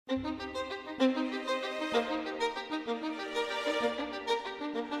Well,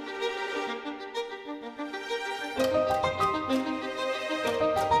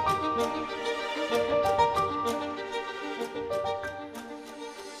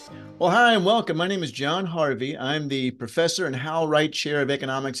 hi and welcome. My name is John Harvey. I'm the professor and Hal Wright Chair of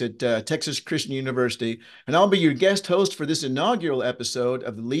Economics at Texas Christian University, and I'll be your guest host for this inaugural episode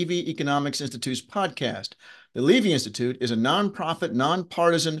of the Levy Economics Institute's podcast. The Levy Institute is a nonprofit,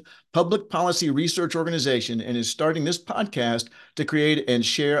 nonpartisan public policy research organization and is starting this podcast to create and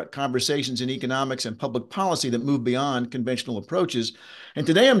share conversations in economics and public policy that move beyond conventional approaches. And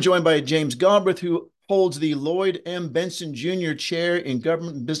today I'm joined by James Galbraith, who holds the Lloyd M. Benson Jr. Chair in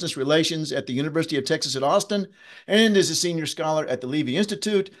Government and Business Relations at the University of Texas at Austin, and is a senior scholar at the Levy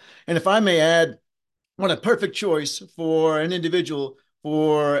Institute. And if I may add, what a perfect choice for an individual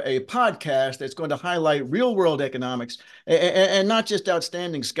for a podcast that's going to highlight real world economics and not just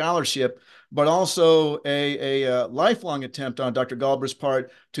outstanding scholarship, but also a lifelong attempt on Dr. Galbraith's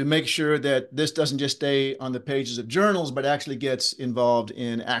part to make sure that this doesn't just stay on the pages of journals, but actually gets involved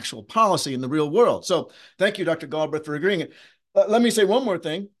in actual policy in the real world. So thank you, Dr. Galbraith, for agreeing. Let me say one more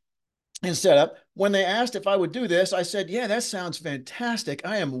thing in setup. When they asked if I would do this, I said, yeah, that sounds fantastic.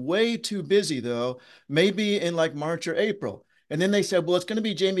 I am way too busy, though, maybe in like March or April. And then they said, well, it's going to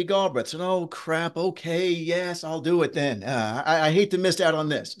be Jamie Galbraith. So, oh, crap. Okay, yes, I'll do it then. I hate to miss out on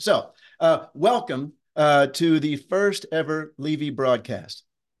this. So welcome to the first ever Levy broadcast.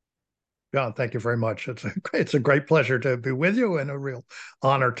 John, thank you very much. It's a great pleasure to be with you and a real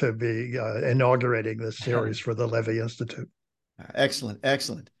honor to be inaugurating this series for the Levy Institute. Excellent,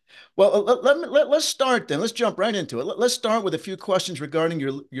 excellent. Well, let's start then. Let's jump right into it. Let's start with a few questions regarding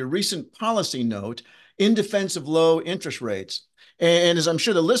your recent policy note in defense of low interest rates. And as I'm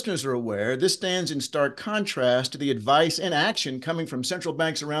sure the listeners are aware, this stands in stark contrast to the advice and action coming from central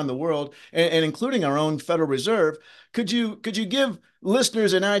banks around the world, and including our own Federal Reserve. Could you give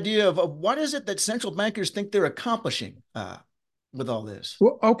listeners an idea of what is it that central bankers think they're accomplishing with all this?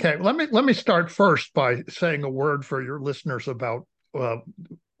 Well, okay, let me start first by saying a word for your listeners about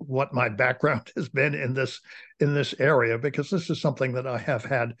what my background has been in this area, because this is something that I have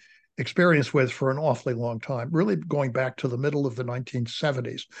had experience with for an awfully long time, really going back to the middle of the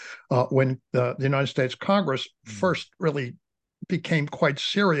 1970s, when the United States Congress first really became quite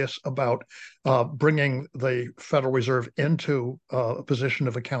serious about bringing the Federal Reserve into a position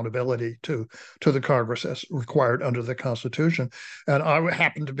of accountability to the Congress as required under the Constitution. And I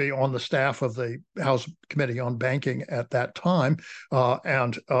happened to be on the staff of the House Committee on Banking at that time,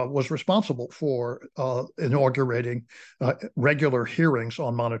 and was responsible for inaugurating regular hearings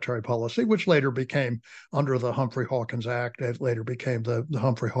on monetary policy, which later became, under the Humphrey-Hawkins Act, it later became the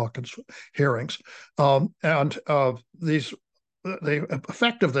Humphrey-Hawkins hearings. The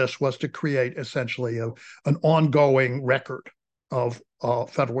effect of this was to create essentially an ongoing record of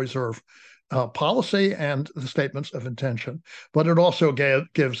Federal Reserve policy and the statements of intention. But it also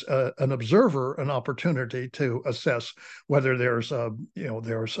gives an observer an opportunity to assess whether there's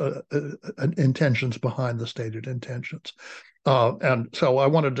intentions behind the stated intentions. And so I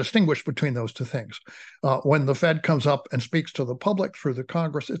want to distinguish between those two things. When the Fed comes up and speaks to the public through the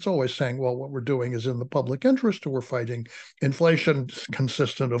Congress, it's always saying, well, what we're doing is in the public interest, or we're fighting inflation,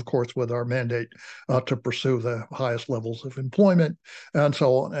 consistent, of course, with our mandate to pursue the highest levels of employment, and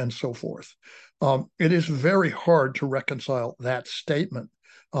so on and so forth. It is very hard to reconcile that statement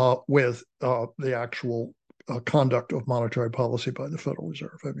with the actual conduct of monetary policy by the Federal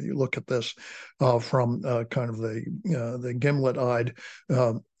Reserve. I mean, you look at this from kind of the gimlet-eyed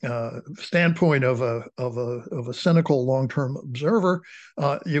standpoint of a cynical long-term observer.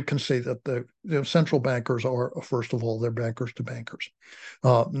 You can see that the central bankers are, first of all, they're bankers to bankers,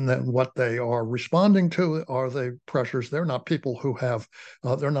 and then what they are responding to are the pressures. They're not people who have.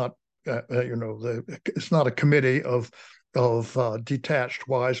 They're not. It's not a committee of detached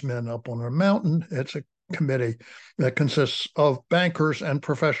wise men up on a mountain. It's a committee that consists of bankers and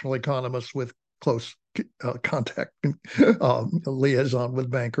professional economists with close contact liaison with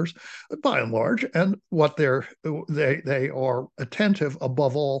bankers, by and large, and what they are attentive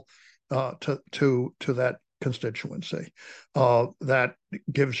above all to that constituency. That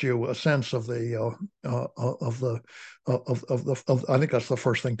gives you a sense of the I think that's the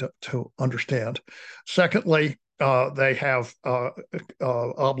first thing to understand. Secondly, they have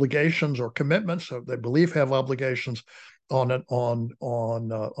obligations or commitments, so they believe have obligations in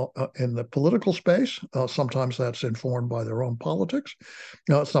the political space. Sometimes that's informed by their own politics,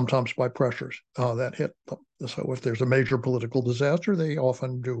 sometimes by pressures that hit them. So if there's a major political disaster, they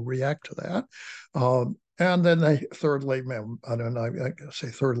often do react to that. And then they thirdly, I don't know, I say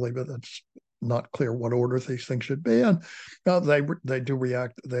thirdly, but it's not clear what order these things should be in. They do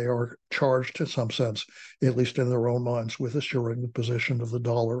react. They are charged in some sense, at least in their own minds, with assuring the position of the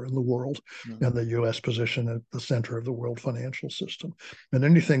dollar in the world and the U.S. position at the center of the world financial system. And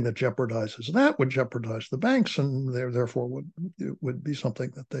anything that jeopardizes that would jeopardize the banks, and therefore would be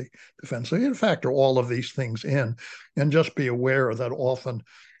something that they defend. So you factor all of these things in, and just be aware that often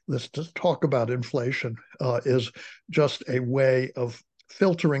this talk about inflation is just a way of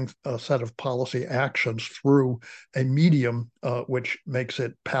filtering a set of policy actions through a medium which makes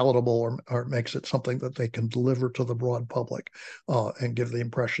it palatable or makes it something that they can deliver to the broad public and give the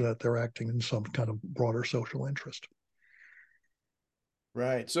impression that they're acting in some kind of broader social interest.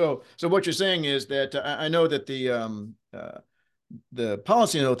 Right. So what you're saying is that I know that the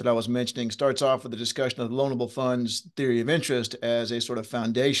policy note that I was mentioning starts off with a discussion of the loanable funds theory of interest as a sort of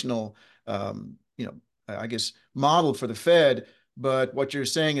foundational, I guess, model for the Fed. But what you're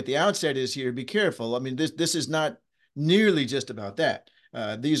saying at the outset is here, be careful. I mean, this is not nearly just about that.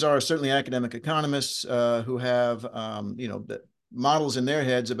 These are certainly academic economists who have, the models in their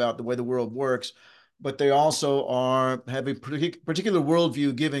heads about the way the world works, but they also have a particular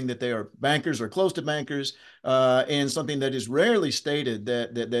worldview, given that they are bankers or close to bankers, and something that is rarely stated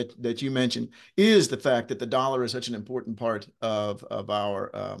that you mentioned is the fact that the dollar is such an important part of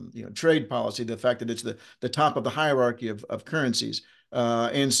our trade policy. The fact that it's the top of the hierarchy of currencies,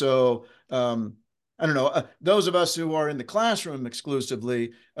 and so. I don't know. Those of us who are in the classroom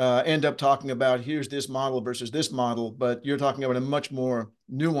exclusively end up talking about here's this model versus this model, but you're talking about a much more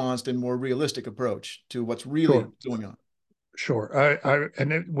nuanced and more realistic approach to what's really Sure. going on. Sure.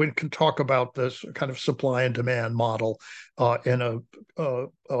 We can talk about this kind of supply and demand model in a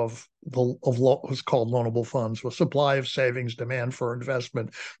of what's called loanable funds, with supply of savings, demand for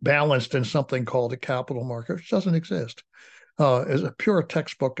investment, balanced in something called a capital market, which doesn't exist. Is a pure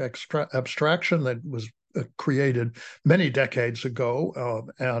textbook abstraction that was created many decades ago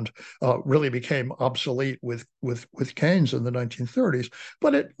and really became obsolete with Keynes in the 1930s.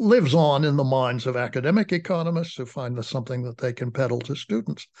 But it lives on in the minds of academic economists who find this something that they can peddle to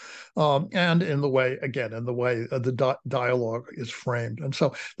students, and in the way the dialogue is framed. And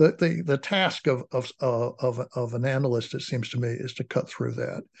so the task of an analyst, it seems to me, is to cut through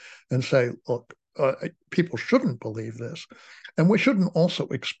that and say, look, people shouldn't believe this, and we shouldn't also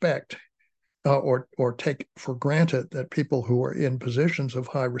expect or take for granted that people who are in positions of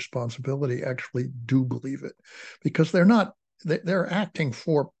high responsibility actually do believe it, because they're acting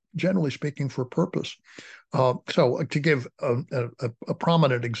for, generally speaking, for purpose. So to give a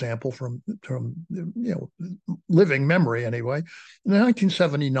prominent example from living memory anyway, in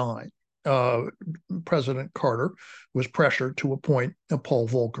 1979. President Carter was pressured to appoint Paul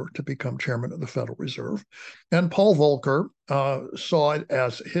Volcker to become chairman of the Federal Reserve. And Paul Volcker saw it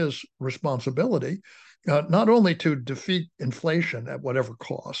as his responsibility not only to defeat inflation at whatever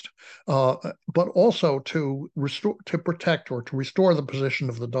cost, but also to protect or to restore the position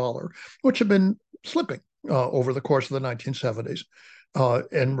of the dollar, which had been slipping over the course of the 1970s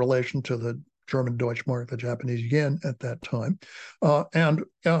in relation to the German Deutschmark, the Japanese yen at that time, and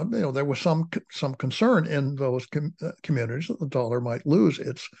there was some concern in those communities that the dollar might lose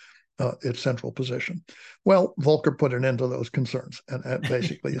its central position. Well, Volcker put an end to those concerns and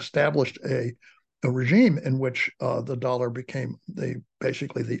basically established a regime in which the dollar became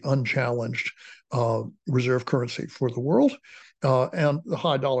basically the unchallenged reserve currency for the world. And the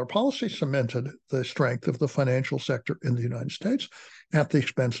high dollar policy cemented the strength of the financial sector in the United States at the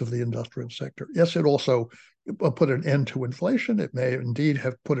expense of the industrial sector. Yes, it also put an end to inflation. It may indeed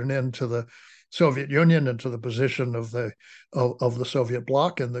have put an end to the Soviet Union and to the position of the Soviet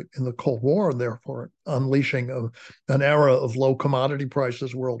bloc in the Cold War, and therefore unleashing an era of low commodity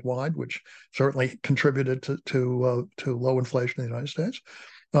prices worldwide, which certainly contributed to low inflation in the United States.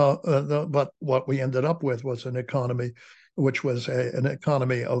 But what we ended up with was an economy which was an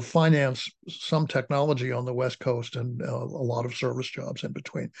economy of finance, some technology on the West Coast, and a lot of service jobs in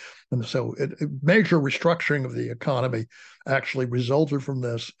between. And so major restructuring of the economy actually resulted from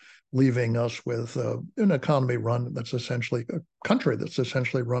this, leaving us with an economy that's essentially a country that's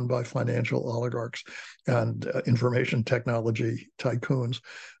essentially run by financial oligarchs and information technology tycoons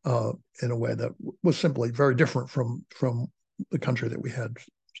in a way that was simply very different from the country that we had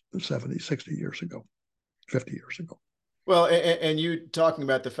 70, 60 years ago, 50 years ago. Well, and you talking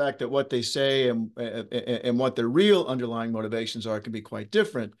about the fact that what they say and what their real underlying motivations are can be quite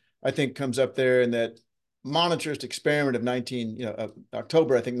different, I think comes up there in that monetarist experiment of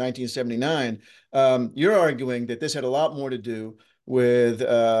October, I think 1979. You're arguing that this had a lot more to do with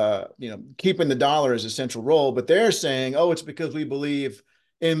keeping the dollar as a central role, but they're saying, oh, it's because we believe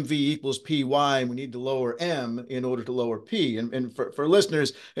MV equals PY and we need to lower M in order to lower P. And for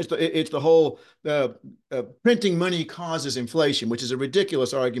listeners, it's the whole printing money causes inflation, which is a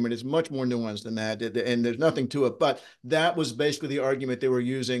ridiculous argument. It's much more nuanced than that, and there's nothing to it. But that was basically the argument they were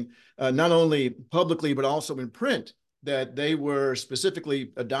using, not only publicly, but also in print, that they were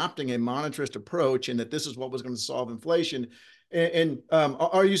specifically adopting a monetarist approach and that this is what was going to solve inflation. And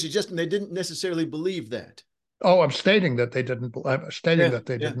are you suggesting they didn't necessarily believe that? Oh, I'm stating that they didn't. I'm stating Yeah, that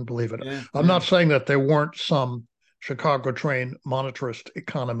they yeah, didn't believe it. yeah, I'm yeah, not saying that there weren't some Chicago-trained monetarist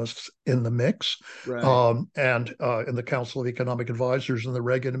economists in the mix, right. and in the Council of Economic Advisors in the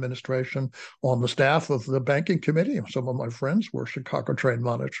Reagan administration, on the staff of the banking committee. Some of my friends were Chicago-trained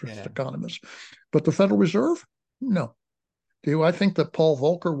monetarist Yeah. economists, but the Federal Reserve, no. Do I think that Paul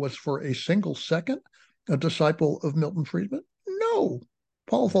Volcker was for a single second a disciple of Milton Friedman? No.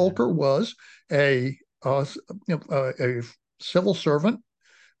 Paul Volcker was a a civil servant,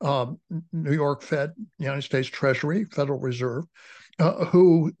 New York Fed, United States Treasury, Federal Reserve,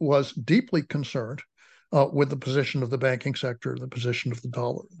 who was deeply concerned with the position of the banking sector, the position of the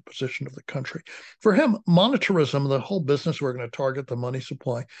dollar, the position of the country. For him, monetarism, the whole business we're going to target the money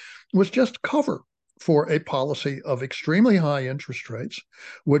supply, was just cover for a policy of extremely high interest rates,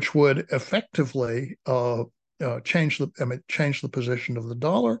 which would effectively change the position of the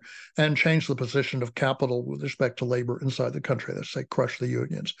dollar and change the position of capital with respect to labor inside the country. Let's say crush the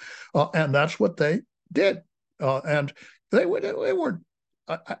unions, and that's what they did. And they weren't.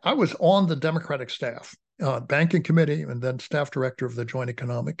 I was on the Democratic staff, banking committee, and then staff director of the Joint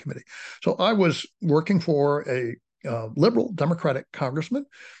Economic Committee. So I was working for a liberal Democratic congressman,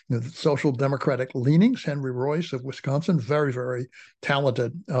 social democratic leanings, Henry Royce of Wisconsin, very, very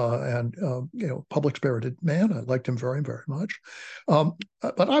talented and public spirited man. I liked him very, very much.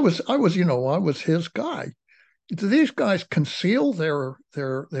 But I was his guy. Do these guys conceal their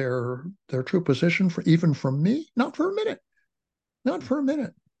true position even from me? Not for a minute. Not for a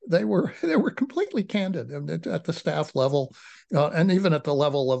minute. They were completely candid at the staff level, and even at the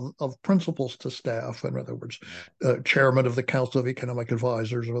level of principals to staff. In other words, chairman of the Council of Economic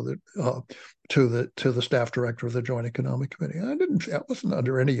Advisors, or to the staff director of the Joint Economic Committee. I wasn't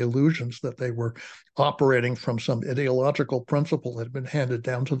under any illusions that they were operating from some ideological principle that had been handed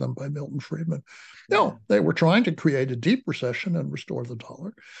down to them by Milton Friedman. No, they were trying to create a deep recession and restore the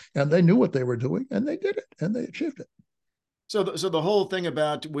dollar, and they knew what they were doing, and they did it, and they achieved it. So the whole thing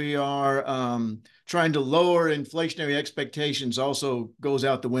about we are trying to lower inflationary expectations also goes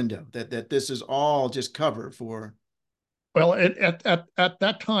out the window. That this is all just cover for. Well, at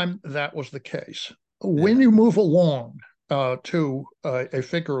that time, that was the case. When Yeah, you move along to a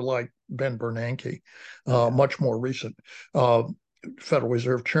figure like Ben Bernanke, yeah, much more recent, uh, Federal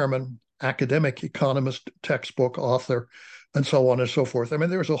Reserve Chairman, academic, economist, textbook author, and so on and so forth. I mean,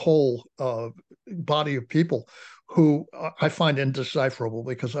 there's a whole body of people who I find indecipherable,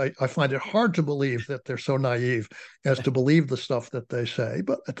 because I find it hard to believe that they're so naive as to believe the stuff that they say.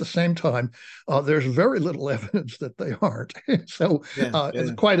 But at the same time, there's very little evidence that they aren't. So yeah, it's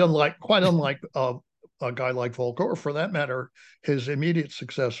yeah, quite unlike a guy like Volcker, or for that matter, his immediate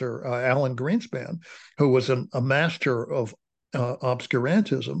successor, Alan Greenspan, who was a master of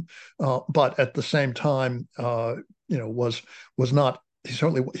obscurantism, but at the same time, was not.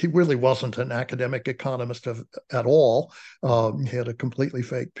 He really wasn't an academic economist at all. He had a completely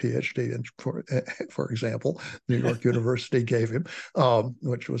fake PhD, and for example, New York University gave him,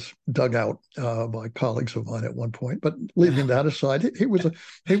 which was dug out by colleagues of mine at one point. But leaving that aside, he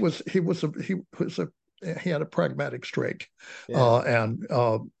had a pragmatic streak, yeah. and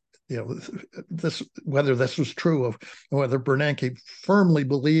whether this was true of whether Bernanke firmly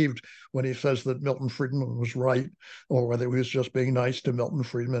believed when he says that Milton Friedman was right, or whether he was just being nice to Milton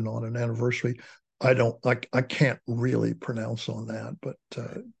Friedman on an anniversary. I can't really pronounce on that, but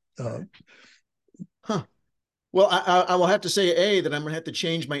Huh. Well, I will have to say, that I'm going to have to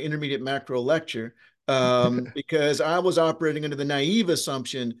change my intermediate macro lecture, because I was operating under the naive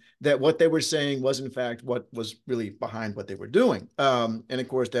assumption that what they were saying was, in fact, what was really behind what they were doing. And of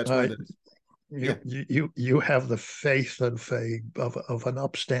course, that's one uh, of the, you yeah. you have the faith of an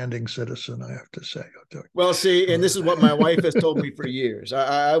upstanding citizen, I have to say. Well, see, and this is what my wife has told me for years.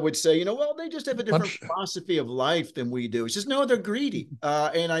 I would say, well, they just have a different Much, philosophy of life than we do. It's just, no, they're greedy.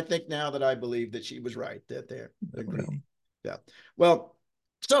 And I think now that I believe that she was right, that they're well, greedy. Yeah. Well,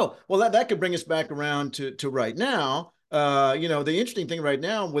 that could bring us back around to right now. The interesting thing right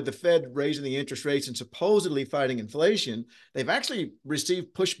now, with the Fed raising the interest rates and supposedly fighting inflation, they've actually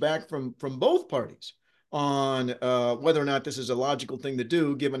received pushback from both parties. on whether or not this is a logical thing to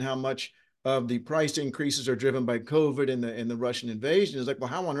do, given how much of the price increases are driven by COVID and the Russian invasion. Is like, well,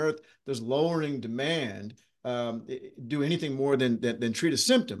 how on earth does lowering demand do anything more than treat a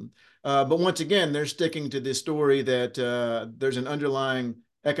symptom? But once again, they're sticking to this story that there's an underlying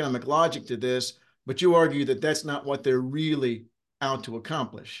economic logic to this. But you argue that that's not what they're really out to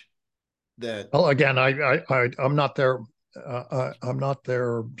accomplish. That Well, again, I'm not their I'm not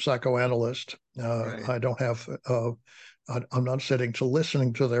their psychoanalyst. right, I don't have. I'm not sitting to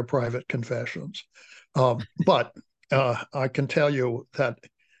listening to their private confessions, but I can tell you that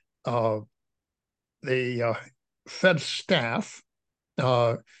uh, the Fed staff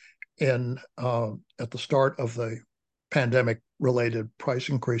uh, in at the start of the pandemic-related price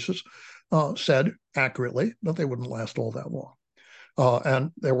increases said accurately that they wouldn't last all that long.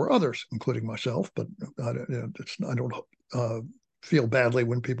 And there were others, including myself, but I don't feel badly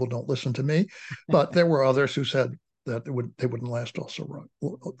when people don't listen to me. But there were others who said that they wouldn't last also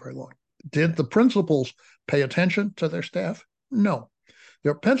very long. Did the principals pay attention to their staff? No.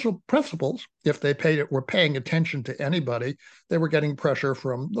 Their principals, if they were paying attention to anybody, they were getting pressure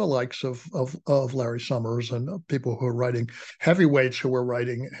from the likes of Larry Summers and people who were writing, heavyweights who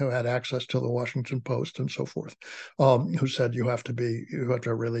had access to the Washington Post and so forth, who said you have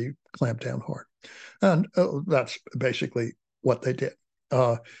to really clamp down hard, and that's basically what they did.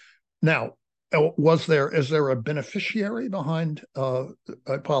 Now, is there a beneficiary behind a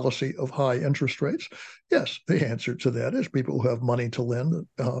policy of high interest rates? Yes, the answer to that is people who have money to lend.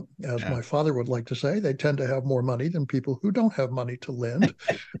 As yeah, my father would like to say, they tend to have more money than people who don't have money to lend.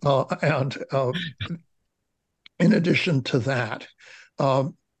 And in addition to that,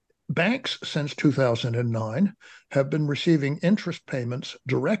 banks since 2009 have been receiving interest payments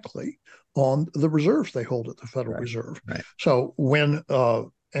directly on the reserves they hold at the Federal right, Reserve. right, So when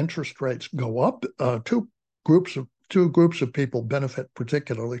interest rates go up, groups of people benefit,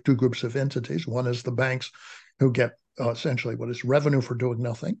 particularly two groups of entities. One is the banks, who get essentially what is revenue for doing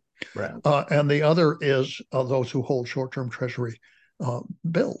nothing, right, and the other is those who hold short-term Treasury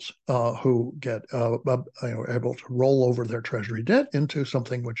bills, who get able to roll over their Treasury debt into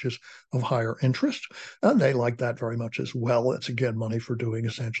something which is of higher interest, and they like that very much as well. It's again money for doing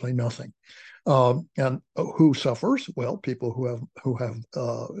essentially nothing. And who suffers? Well, people who have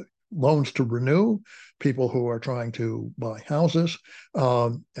loans to renew, people who are trying to buy houses,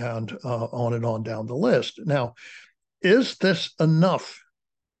 and on down the list. Now, is this enough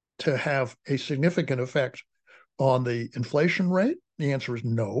to have a significant effect on the inflation rate? The answer is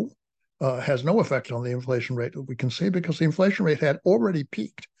no. Has no effect on the inflation rate that we can see, because the inflation rate had already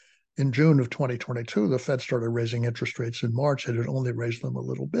peaked in June of 2022. The Fed started raising interest rates in March. It had only raised them a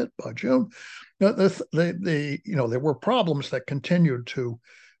little bit by June. There were problems that continued to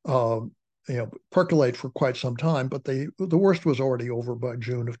percolate for quite some time, but the worst was already over by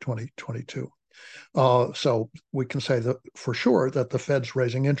June of 2022. So we can say that for sure that the Fed's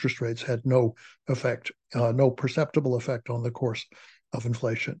raising interest rates had no effect, no perceptible effect on the course of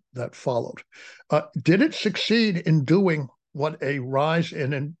inflation that followed. Did it succeed in doing what a rise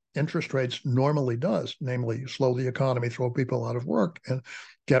in interest rates normally does, namely slow the economy, throw people out of work, and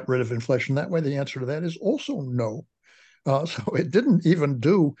get rid of inflation that way? The answer to that is also no. So it didn't even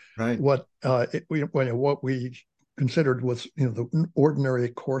do right. what what we considered was the ordinary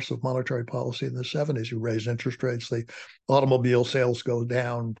course of monetary policy in the 70s. You raise interest rates, the automobile sales go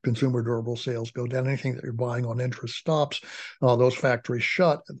down, consumer durable sales go down, anything that you're buying on interest stops, those factories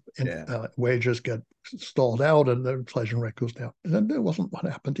shut, and Yeah, wages get stalled out, and the inflation rate goes down. And that wasn't what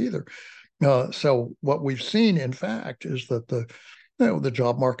happened either. So what we've seen, in fact, is that the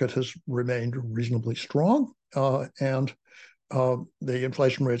job market has remained reasonably strong, and the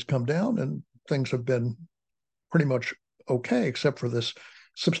inflation rates come down, and things have been pretty much okay, except for this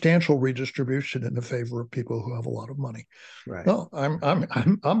substantial redistribution in the favor of people who have a lot of money. right. Well, I'm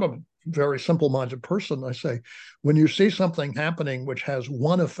a very simple-minded person. I say, when you see something happening which has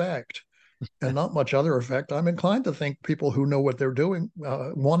one effect and not much other effect, I'm inclined to think people who know what they're doing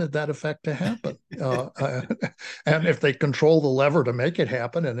wanted that effect to happen. And if they control the lever to make it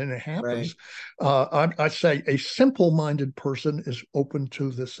happen, and then it Right. happens, I say a simple-minded person is open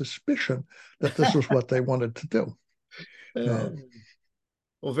to the suspicion that this is what they wanted to do. Uh, Uh,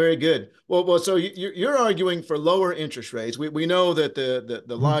 well, very good. Well. So you're arguing for lower interest rates. We know that the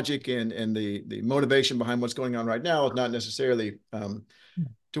logic and the motivation behind what's going on right now is not necessarily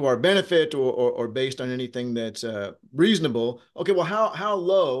to our benefit or based on anything that's reasonable. Okay. Well, how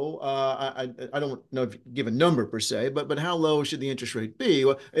low? I don't know if you give a number per se, but how low should the interest rate be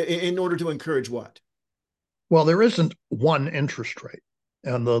in order to encourage what? well, there isn't one interest rate,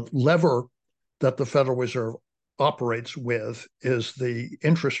 and the lever that the Federal Reserve operates with is the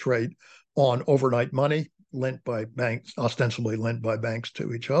interest rate on overnight money lent by banks, ostensibly lent by banks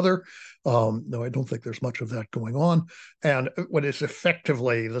to each other. No, I don't think there's much of that going on. And what is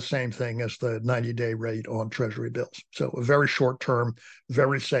effectively the same thing as the 90-day rate on Treasury bills. So a very short-term,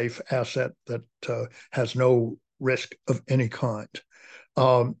 very safe asset that has no risk of any kind.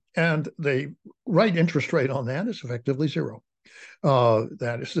 And the right interest rate on that is effectively zero.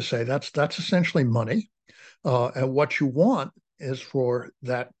 That is to say, that's essentially money. And what you want is for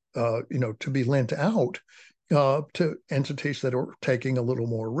that, to be lent out to entities that are taking a little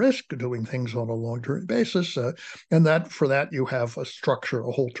more risk, doing things on a long-term basis, and that for that you have a structure,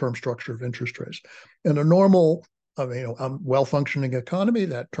 a whole term structure of interest rates. In a normal, well-functioning economy,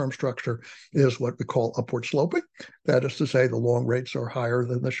 that term structure is what we call upward sloping. That is to say, the long rates are higher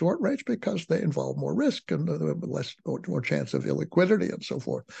than the short rates because they involve more risk and less more chance of illiquidity and so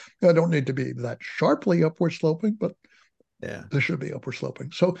forth. I don't need to be that sharply upward sloping, but Yeah. this should be upward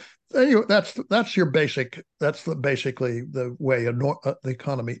sloping. So anyway, that's your basic. That's basically the way the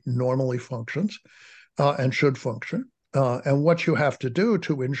economy normally functions and should function. And what you have to do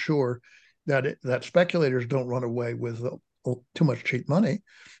to ensure that speculators don't run away with too much cheap money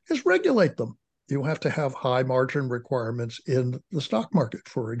is regulate them. You have to have high margin requirements in the stock market,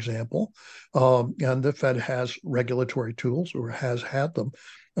 for example, and the Fed has regulatory tools, or has had them,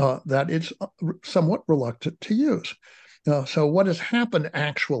 that it's somewhat reluctant to use. So what has happened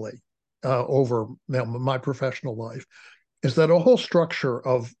actually over my professional life is that a whole structure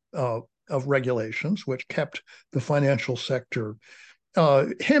of regulations, which kept the financial sector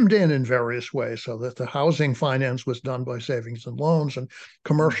hemmed in various ways, so that the housing finance was done by savings and loans, and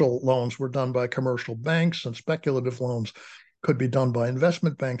commercial loans were done by commercial banks, and speculative loans could be done by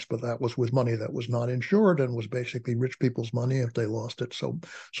investment banks, but that was with money that was not insured and was basically rich people's money. If they lost it, so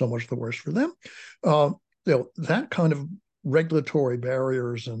much the worse for them. That kind of regulatory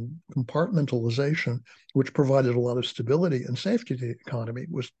barriers and compartmentalization, which provided a lot of stability and safety to the economy,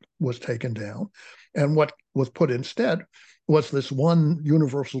 was taken down. And what was put instead was this one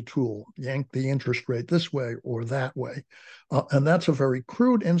universal tool: yank the interest rate this way or that way. And that's a very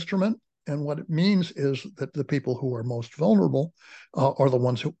crude instrument. And what it means is that the people who are most vulnerable are the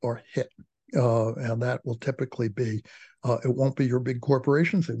ones who are hit. And that will typically be, it won't be your big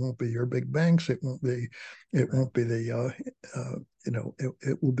corporations, it won't be your big banks, it won't be the,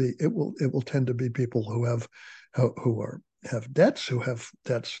 it will tend to be people who have debts,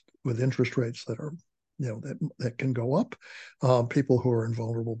 with interest rates that are, that can go up, people who are in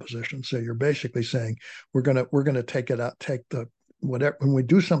vulnerable positions. So you're basically saying we're gonna take the whatever, when we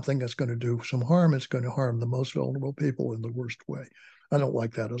do something that's going to do some harm, it's going to harm the most vulnerable people in the worst way. I don't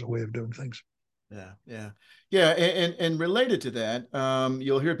like that as a way of doing things. Yeah. And related to that,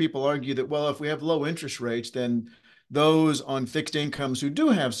 you'll hear people argue that, well, if we have low interest rates, then those on fixed incomes who do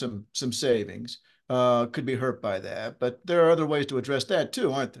have some savings could be hurt by that. But there are other ways to address that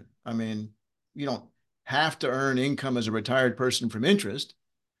too, aren't there? I mean, you don't have to earn income as a retired person from interest.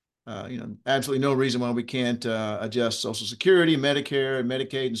 Absolutely no reason why we can't adjust Social Security, Medicare,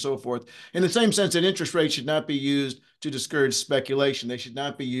 Medicaid, and so forth. In the same sense that interest rates should not be used to discourage speculation. They should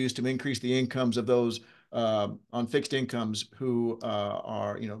not be used to increase the incomes of those on fixed incomes who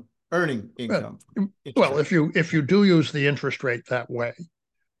are, earning income. Well, if you do use the interest rate that way,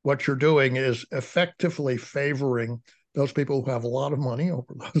 what you're doing is effectively favoring those people who have a lot of money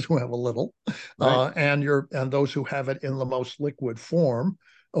over those who have a little, right. and those who have it in the most liquid form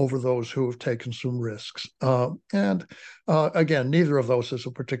over those who have taken some risks. And again, neither of those is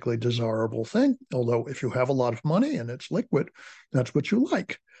a particularly desirable thing, although if you have a lot of money and it's liquid, that's what you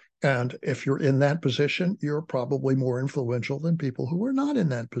like. And if you're in that position, you're probably more influential than people who are not in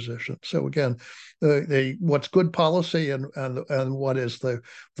that position. So again, what's good policy and what is the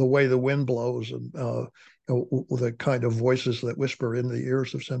way the wind blows, and the kind of voices that whisper in the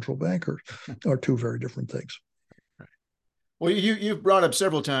ears of central bankers are two very different things. Well, you've brought up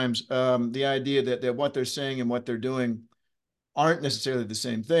several times the idea that what they're saying and what they're doing aren't necessarily the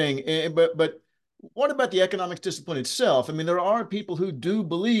same thing. But what about the economics discipline itself? I mean, there are people who do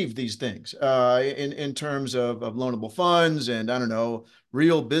believe these things in terms of loanable funds and, I don't know,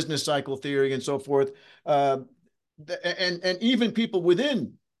 real business cycle theory and so forth. And even people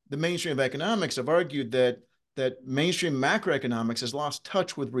within the mainstream of economics have argued that mainstream macroeconomics has lost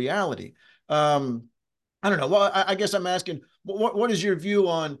touch with reality. I don't know. Well, I guess I'm asking, what is your view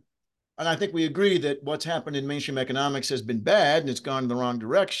on, and I think we agree that what's happened in mainstream economics has been bad and it's gone in the wrong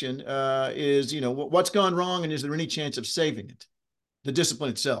direction, what's gone wrong, and is there any chance of saving it, the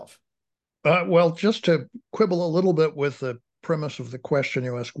discipline itself? Well, just to quibble a little bit with the premise of the question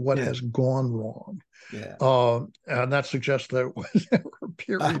you ask, what Yeah. has gone wrong? Yeah. And that suggests that it was never a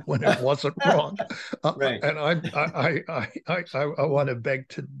period when it wasn't wrong. Right. And I want to beg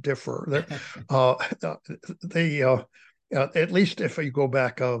to differ. At least if you go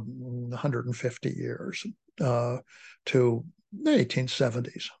back 150 years to the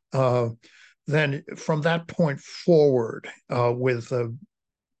 1870s, then from that point forward, with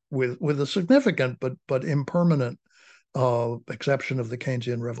a significant but impermanent exception of the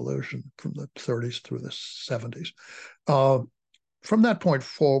Keynesian revolution from the 30s through the 70s. From that point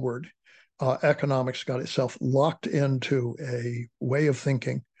forward, economics got itself locked into a way of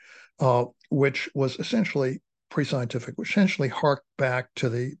thinking which was essentially pre-scientific, which essentially harked back to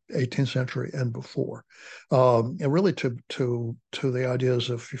the 18th century and before, and really to the ideas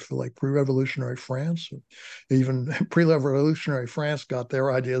of, if you like, pre-revolutionary France. Even pre-revolutionary France got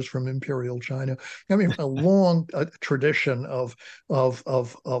their ideas from imperial China. I mean, a long tradition of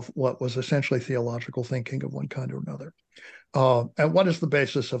what was essentially theological thinking of one kind or another. And what is the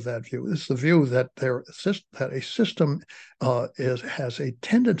basis of that view? It's the view that that a system has a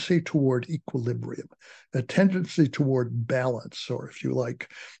tendency toward equilibrium, a tendency toward balance, or if you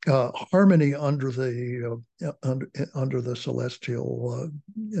like, harmony under the celestial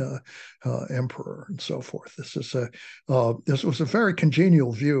emperor and so forth. This was a very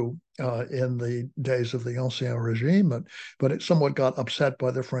congenial view in the days of the Ancien Regime, but it somewhat got upset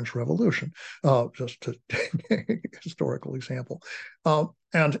by the French Revolution, just to take a historical example.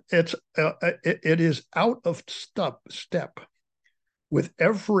 And it is out of step with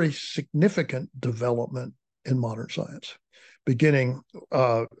every significant development in modern science, beginning,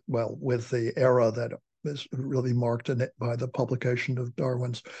 with the era that is really marked by the publication of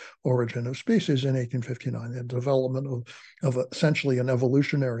Darwin's Origin of Species in 1859, the development of essentially an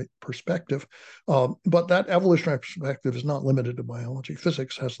evolutionary perspective. But that evolutionary perspective is not limited to biology.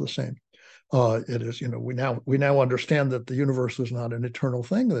 Physics has the same. It is, we now understand that the universe is not an eternal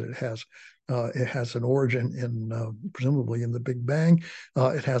thing, that it has an origin in presumably in the Big Bang.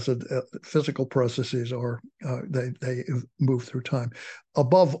 It has physical processes, or they move through time.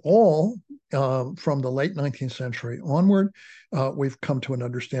 Above all, from the late 19th century onward, we've come to an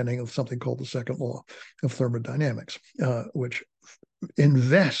understanding of something called the second law of thermodynamics, which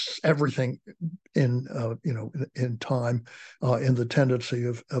invests everything in time, in the tendency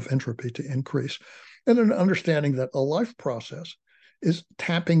of entropy to increase, and an understanding that a life process is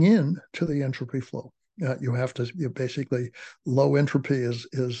tapping in to the entropy flow. Basically, low entropy is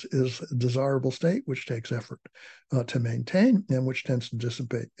a desirable state, which takes effort to maintain, and which tends to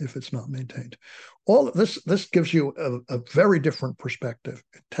dissipate if it's not maintained. All of this gives you a very different perspective.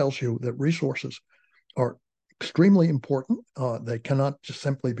 It tells you that resources are extremely important. They cannot just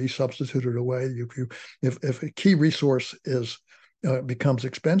simply be substituted away. If a key resource becomes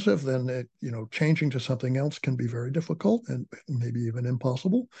expensive, then changing to something else can be very difficult and maybe even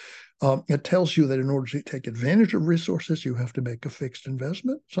impossible. It tells you that in order to take advantage of resources, you have to make a fixed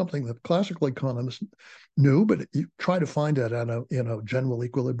investment, something that classical economists knew, but you try to find that in a general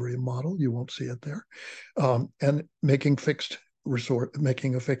equilibrium model, you won't see it there. And making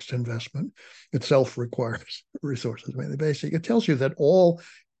a fixed investment itself requires resources. I mean, it tells you that all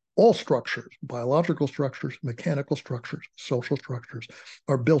structures, biological structures, mechanical structures, social structures,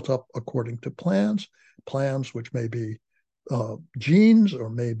 are built up according to plans which may be genes, or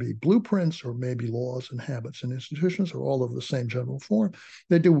maybe blueprints, or maybe laws and habits and institutions, are all of the same general form.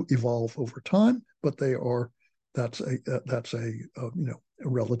 They do evolve over time, but that's a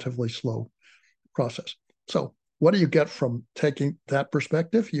relatively slow process. So what do you get from taking that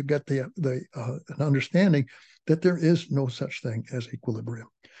perspective? You get an understanding that there is no such thing as equilibrium.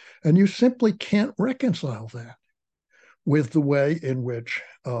 And you simply can't reconcile that with the way in which,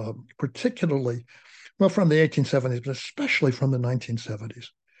 particularly, well, from the 1870s, but especially from the 1970s,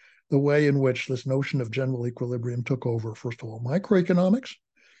 the way in which this notion of general equilibrium took over, first of all, microeconomics,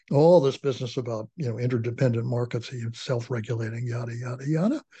 all this business about interdependent markets, self-regulating, yada, yada,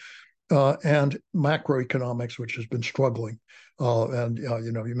 yada. And macroeconomics, which has been struggling.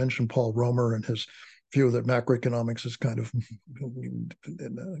 You mentioned Paul Romer and his view that macroeconomics is kind of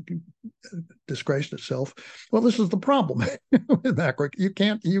disgraced itself. Well, this is the problem with macro. You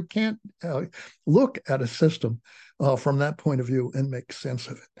can't look at a system from that point of view and make sense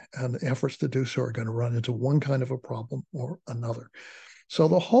of it. And efforts to do so are going to run into one kind of a problem or another. So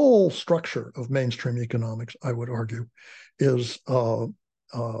the whole structure of mainstream economics, I would argue, is out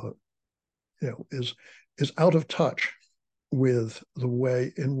of touch with the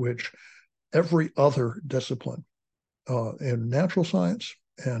way in which every other discipline in natural science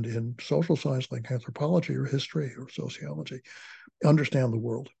and in social science like anthropology or history or sociology understand the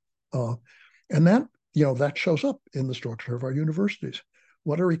world. And that, that shows up in the structure of our universities.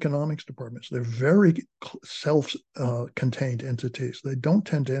 What are economics departments? They're very self-contained entities. They don't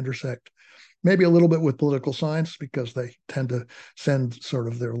tend to intersect, maybe a little bit with political science because they tend to send sort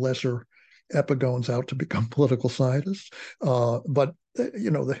of their lesser epigones out to become political scientists. But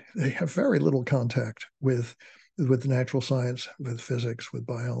they have very little contact with natural science, with physics, with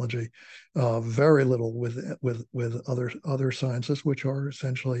biology, very little with other sciences, which are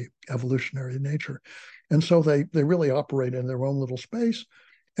essentially evolutionary in nature. And so they really operate in their own little space,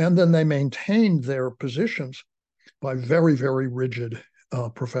 and then they maintain their positions by very, very rigid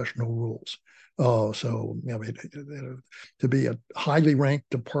professional rules. So, to be a highly ranked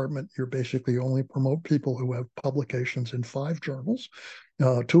department, you're basically only promote people who have publications in 5 journals,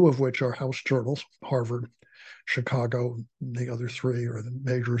 2 of which are house journals, Harvard, Chicago. The other 3 are the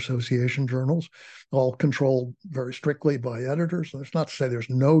major association journals, all controlled very strictly by editors. That's not to say there's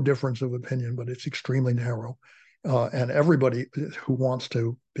no difference of opinion, but it's extremely narrow. And everybody who wants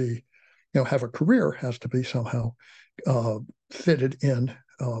to be, have a career has to be somehow fitted in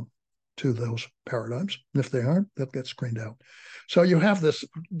to those paradigms. And if they aren't, that gets screened out. So you have this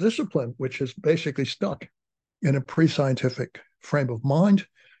discipline, which is basically stuck in a pre-scientific frame of mind,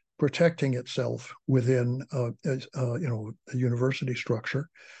 protecting itself within a university structure,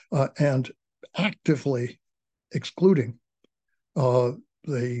 and actively excluding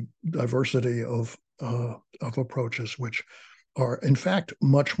the diversity of approaches, which are in fact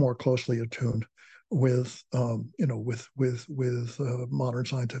much more closely attuned with modern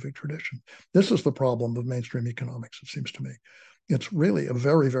scientific tradition. This is the problem of mainstream economics. It seems to me, it's really a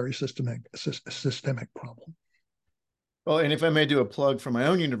very, very systemic problem. Well, and if I may do a plug for my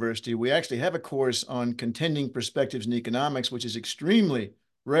own university, we actually have a course on contending perspectives in economics, which is extremely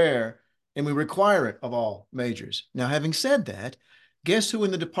rare, and we require it of all majors. Now, having said that, guess who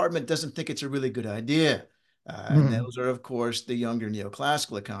in the department doesn't think it's a really good idea? And those are, of course, the younger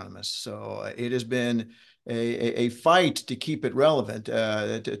neoclassical economists. So it has been a fight to keep it relevant,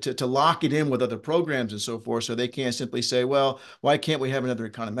 to lock it in with other programs and so forth, so they can't simply say, well, why can't we have another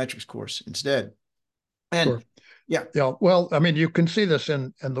econometrics course instead? And Sure. yeah. Yeah. Well, I mean, you can see this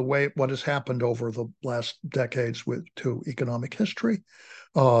in the way what has happened over the last decades to economic history,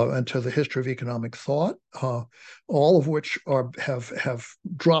 and to the history of economic thought, all of which have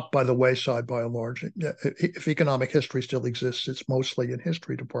dropped by the wayside by and large. If economic history still exists, it's mostly in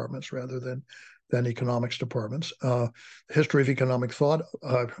history departments rather than economics departments. History of economic thought,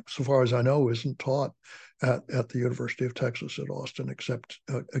 so far as I know, isn't taught at the University of Texas at Austin, except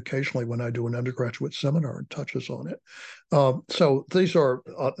occasionally when I do an undergraduate seminar and touches on it. So these are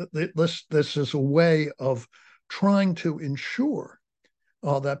this is a way of trying to ensure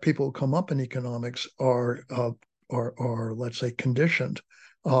that people who come up in economics are let's say conditioned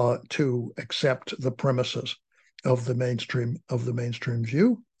to accept the premises of the mainstream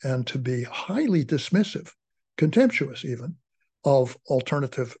view, and to be highly dismissive, contemptuous even, of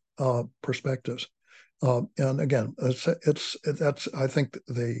alternative perspectives. And again, that's I think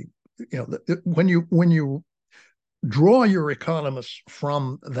when you draw your economists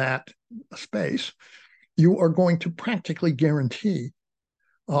from that space, you are going to practically guarantee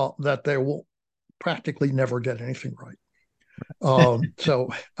that they will practically never get anything right. So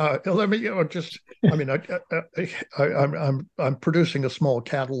let me just. I mean, I'm producing a small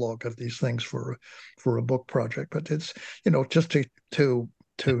catalog of these things for a book project, but it's just to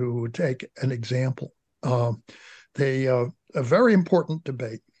take an example. A very important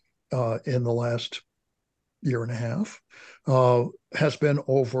debate in the last year and a half has been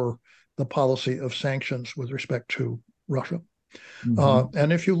over the policy of sanctions with respect to Russia.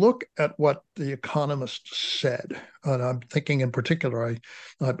 And if you look at what the economists said, and I'm thinking in particular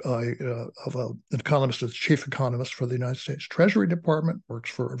of an economist that's chief economist for the United States Treasury Department, works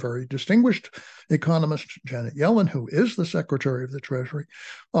for a very distinguished economist, Janet Yellen, who is the Secretary of the Treasury,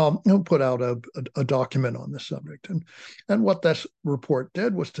 who put out a document on this subject. And what this report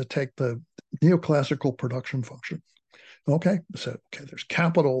did was to take the neoclassical production function. Okay, so there's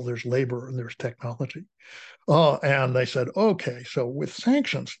capital, there's labor, and there's technology. And they said, okay, so with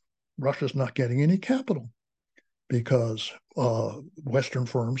sanctions, Russia's not getting any capital because Western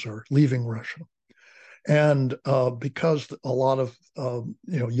firms are leaving Russia. And because a lot of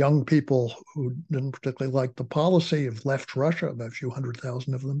young people who didn't particularly like the policy have left Russia, about a few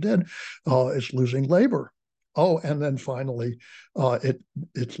 100,000 of them did, it's losing labor. Oh, and then finally,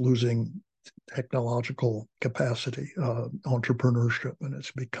 it's losing technological capacity, entrepreneurship, and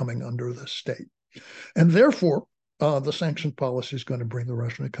it's becoming under the state. And therefore, the sanction policy is going to bring the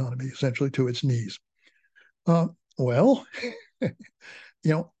Russian economy essentially to its knees. Uh, well,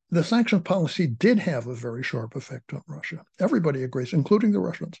 the sanction policy did have a very sharp effect on Russia. Everybody agrees, including the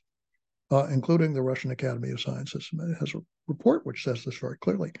Russians, including the Russian Academy of Sciences. It has a report which says this very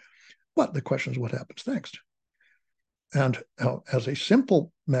clearly. But the question is what happens next? And as a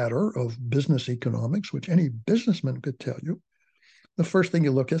simple matter of business economics, which any businessman could tell you, the first thing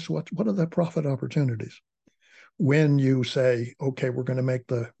you look at is what are the profit opportunities? When you say, okay, we're going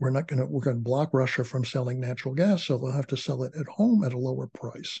to block Russia from selling natural gas, so they'll have to sell it at home at a lower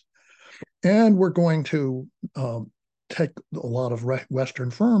price. And we're going to take a lot of Western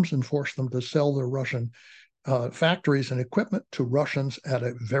firms and force them to sell their Russian factories and equipment to Russians at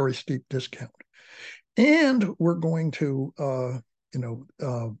a very steep discount. And we're going to,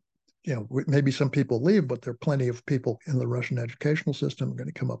 maybe some people leave, but there are plenty of people in the Russian educational system who are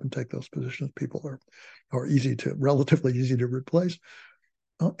going to come up and take those positions. People are relatively easy to replace.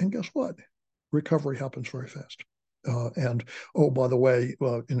 And guess what? Recovery happens very fast. And by the way,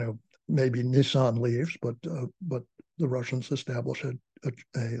 maybe Nissan leaves, but the Russians establish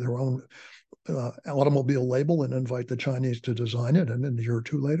their own automobile label and invite the Chinese to design it. And then a year or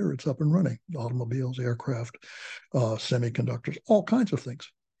two later, it's up and running. Automobiles, aircraft, semiconductors, all kinds of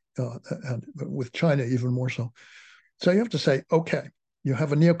things. And with China, even more so. So you have to say, okay, you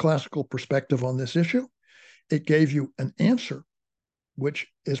have a neoclassical perspective on this issue. It gave you an answer, which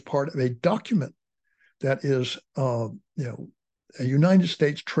is part of a document that is, a United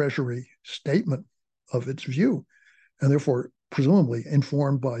States Treasury statement of its view, and therefore presumably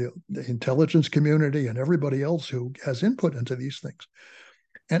informed by the intelligence community and everybody else who has input into these things.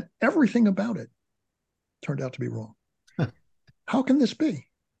 And everything about it turned out to be wrong. How can this be?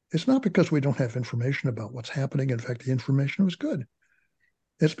 It's not because we don't have information about what's happening. In fact, the information was good.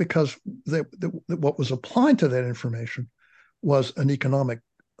 It's because what was applied to that information was an economic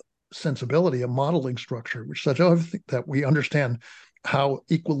sensibility, a modeling structure, which says that we understand how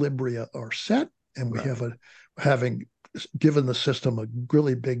equilibria are set, and we have having given the system a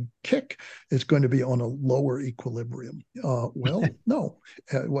really big kick, it's going to be on a lower equilibrium. Well, no.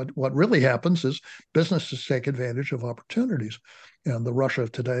 What really happens is businesses take advantage of opportunities. And the Russia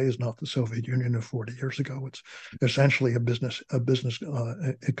of today is not the Soviet Union of 40 years ago. It's essentially a business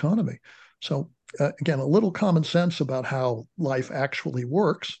economy. So again, a little common sense about how life actually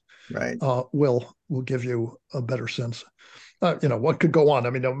works will give you a better sense. What could go on? I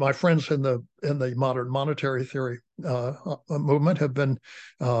mean, my friends in the modern monetary theory movement have been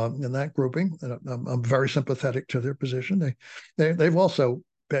in that grouping. And I'm very sympathetic to their position. They've also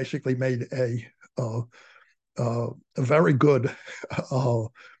basically made a very good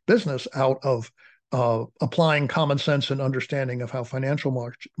business out of applying common sense and understanding of how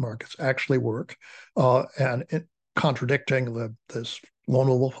financial markets actually work, and contradicting this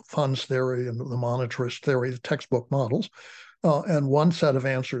loanable funds theory and the monetarist theory, the textbook models. And one set of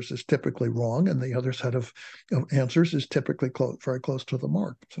answers is typically wrong, and the other set of answers is typically very close to the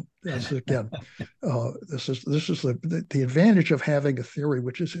mark. So this again, this is the advantage of having a theory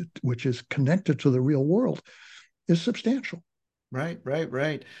which is connected to the real world is substantial. Right.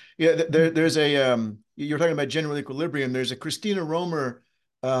 Yeah, there's a you're talking about general equilibrium. There's a Christina Romer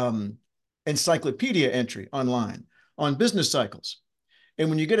encyclopedia entry online on business cycles. And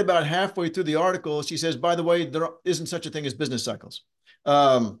when you get about halfway through the article, she says, by the way, there isn't such a thing as business cycles.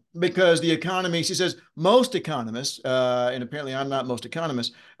 Because the economy, she says, most economists, and apparently I'm not most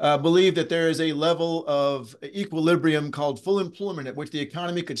economists, believe that there is a level of equilibrium called full employment at which the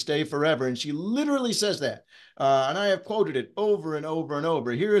economy could stay forever. And she literally says that. And I have quoted it over and over and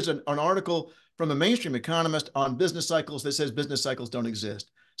over. Here is an article from a mainstream economist on business cycles that says business cycles don't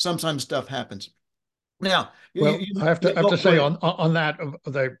exist. Sometimes stuff happens. Now, well, I have to say on that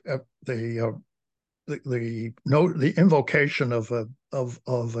the invocation of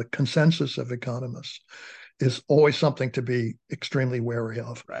a consensus of economists is always something to be extremely wary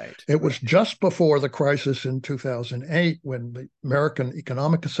of. Right. It was just before the crisis in 2008 when the American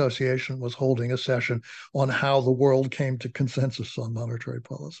Economic Association was holding a session on how the world came to consensus on monetary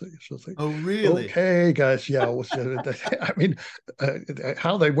policy. So really? Okay, guys, yeah. I mean,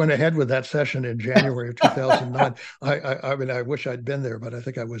 how they went ahead with that session in January of 2009. I mean, I wish I'd been there, but I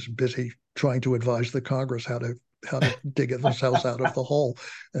think I was busy trying to advise the Congress how to dig themselves out of the hole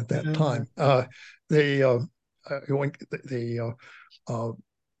at that time.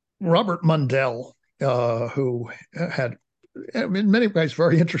 Robert Mundell, who had, in many ways,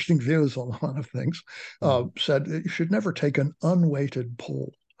 very interesting views on a lot of things, said you should never take an unweighted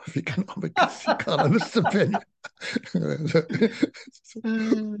poll of economists' opinion.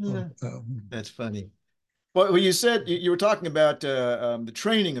 That's funny. Well, you said you were talking about the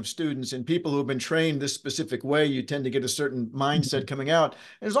training of students and people who have been trained this specific way. You tend to get a certain mindset coming out.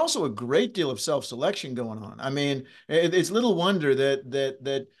 There's also a great deal of self-selection going on. I mean, it's little wonder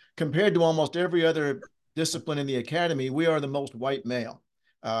that compared to almost every other discipline in the academy, we are the most white male.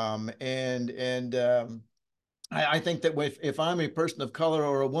 I think that if I'm a person of color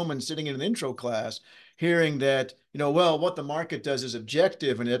or a woman sitting in an intro class, hearing that, well, what the market does is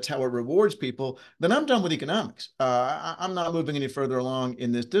objective and that's how it rewards people, then I'm done with economics. I'm not moving any further along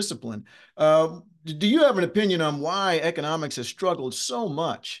in this discipline. Do you have an opinion on why economics has struggled so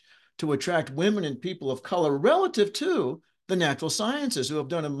much to attract women and people of color relative to the natural sciences who have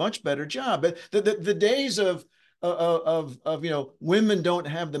done a much better job? The days of women don't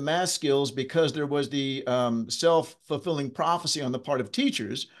have the math skills because there was the self-fulfilling prophecy on the part of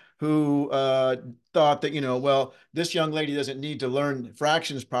teachers who thought that, well, this young lady doesn't need to learn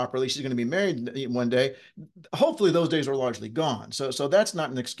fractions properly, she's going to be married one day. Hopefully those days are largely gone, so that's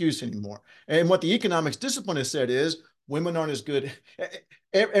not an excuse anymore. And what the economics discipline has said is women aren't as good.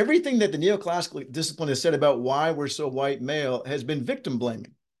 Everything that the neoclassical discipline has said about why we're so white male has been victim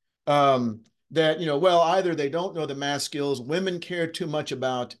blaming. um, that, well, either they don't know the math skills, women care too much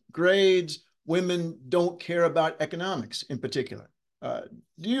about grades, women don't care about economics in particular.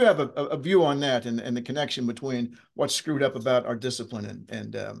 Do you have a view on that and the connection between what's screwed up about our discipline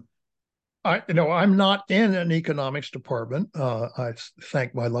and I'm not in an economics department. I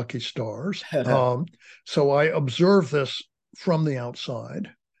thank my lucky stars. So I observe this from the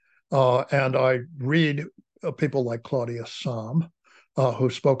outside, and I read people like Claudia Sahm,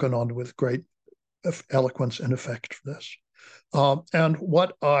 who've spoken on with great eloquence and effectiveness. And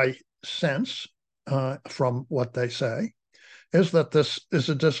what I sense from what they say is that this is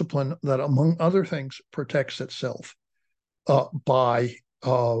a discipline that, among other things, protects itself by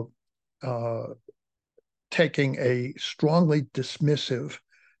taking a strongly dismissive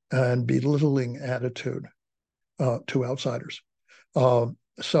and belittling attitude to outsiders.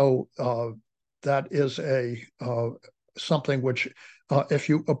 So that is a something which, if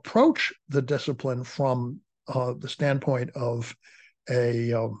you approach the discipline from the standpoint of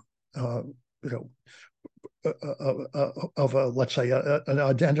a of a, let's say, an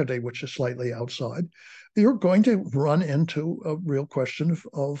identity which is slightly outside, you're going to run into a real question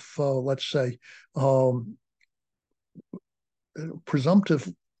of let's say, presumptive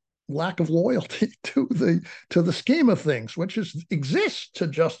lack of loyalty to the scheme of things, which exists to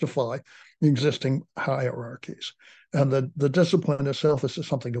justify the existing hierarchies. And the discipline itself is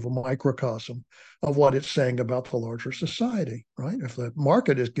something of a microcosm of what it's saying about the larger society, right? If the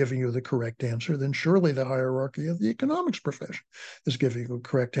market is giving you the correct answer, then surely the hierarchy of the economics profession is giving you the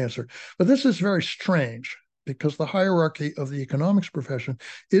correct answer. But this is very strange, because the hierarchy of the economics profession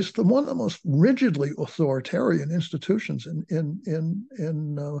is one of the most rigidly authoritarian institutions in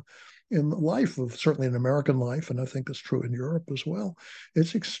life, of certainly in American life, and I think it's true in Europe as well.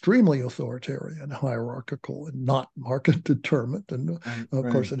 It's extremely authoritarian, hierarchical, and not market determined. And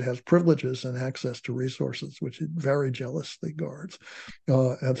of course, it has privileges and access to resources, which it very jealously guards.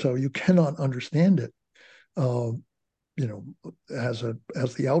 And so you cannot understand it, as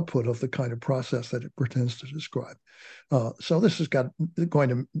the output of the kind of process that it pretends to describe. So this has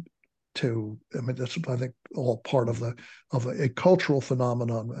going I mean, that's, I think, all part of a cultural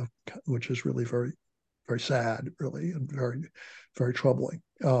phenomenon, which is really very, very sad, really, and very, very troubling.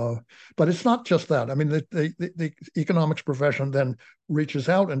 But it's not just that. I mean, the economics profession then reaches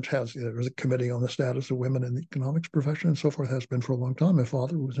out and there's a committee on the status of women in the economics profession and so forth, has been for a long time. My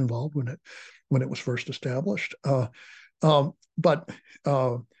father was involved when it was first established. But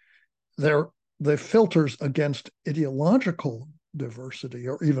the filters against ideological diversity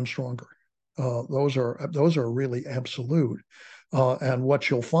are even stronger. Those are really absolute. And what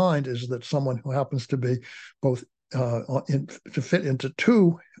you'll find is that someone who happens to be both to fit into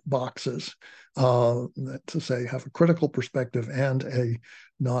two boxes, to say have a critical perspective and a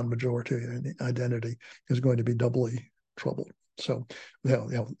non-majority identity, is going to be doubly troubled. So,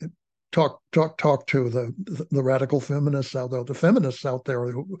 talk to the radical feminists out there, the feminists out there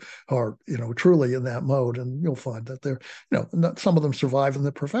who are truly in that mode, and you'll find that they're not, some of them survive in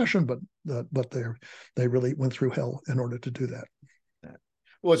the profession, but they really went through hell in order to do that.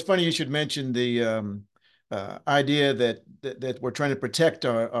 Well, it's funny you should mention the idea that we're trying to protect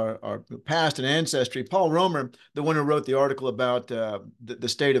our past and ancestry. Paul Romer, the one who wrote the article about the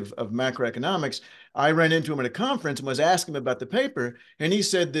state of macroeconomics, I ran into him at a conference and was asking him about the paper, and he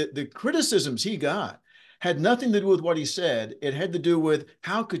said that the criticisms he got had nothing to do with what he said. It had to do with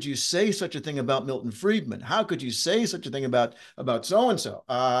how could you say such a thing about Milton Friedman? How could you say such a thing about so and so?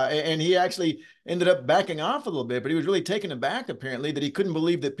 And he actually ended up backing off a little bit, but he was really taken aback apparently that he couldn't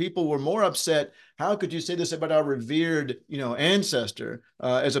believe that people were more upset. How could you say this about our revered, ancestor,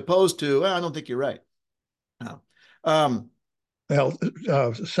 as opposed to, well, I don't think you're right. Um, Well,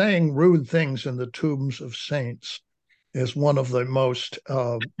 saying rude things in the tombs of saints is one of the most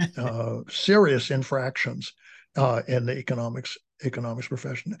serious infractions in the economics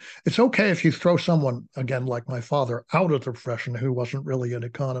profession. It's okay if you throw someone, again, like my father, out of the profession who wasn't really an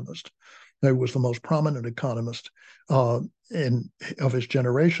economist, who was the most prominent economist of his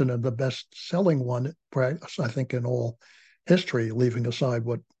generation and the best-selling one, I think, in all history, leaving aside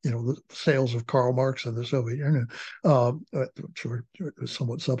what the sales of Karl Marx and the Soviet Union, which were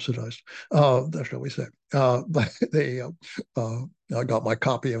somewhat subsidized, shall we say. But I got my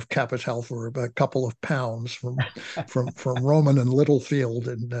copy of Capital for a couple of pounds from Roman and Littlefield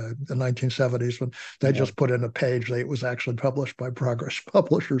in the 1970s when they just put in a page. It was actually published by Progress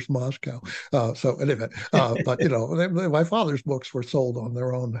Publishers Moscow. So anyway, but my father's books were sold on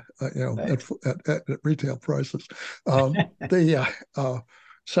their own, at retail prices.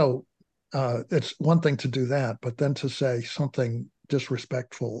 So it's one thing to do that, but then to say something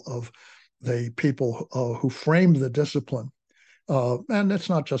disrespectful of the people who framed the discipline. And it's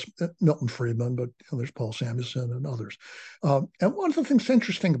not just Milton Friedman, but there's Paul Samuelson and others. And one of the things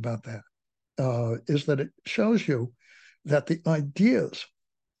interesting about that is that it shows you that the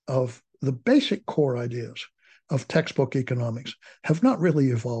basic core ideas of textbook economics have not really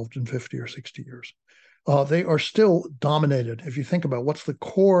evolved in 50 or 60 years. They are still dominated. If you think about what's the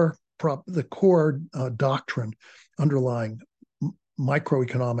core doctrine underlying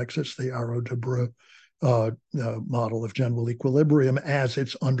microeconomics, it's the Arrow-Debreu model of general equilibrium, as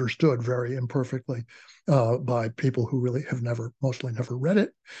it's understood very imperfectly by people who really have mostly never read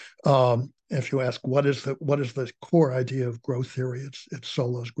it. If you ask what is the core idea of growth theory, it's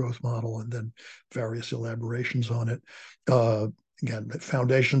Solo's growth model, and then various elaborations on it. Again,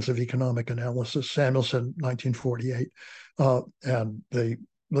 Foundations of Economic Analysis, Samuelson, 1948, and the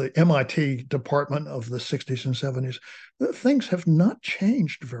MIT department of the 60s and 70s. Things have not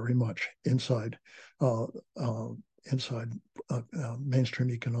changed very much inside mainstream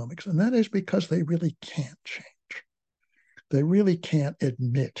economics, and that is because they really can't change. They really can't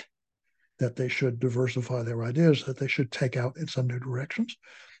admit that they should diversify their ideas, that they should take out in some new directions,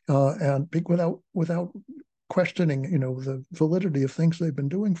 and without questioning, the validity of things they've been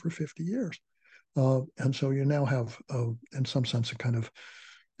doing for 50 years. And so you now have, in some sense,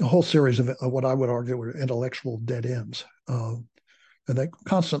 a whole series of what I would argue were intellectual dead ends. And they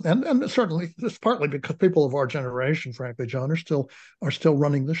and certainly it's partly because people of our generation, frankly, John, are still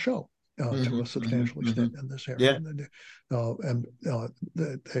running the show to a substantial extent in this area. Yeah.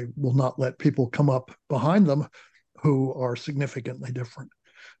 They will not let people come up behind them who are significantly different.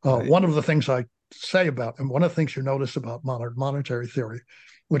 Right. One of the things I say about, and one of the things you notice about modern monetary theory,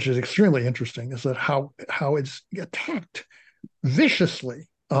 which is extremely interesting, is that how it's attacked viciously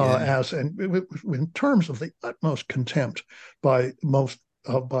in terms of the utmost contempt by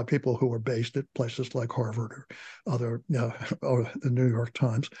people who are based at places like Harvard or other or the New York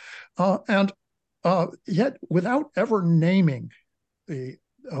Times, and yet without ever naming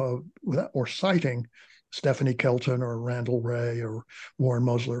or citing Stephanie Kelton or Randall Wray or Warren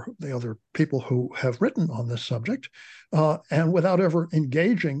Mosler, the other people who have written on this subject, and without ever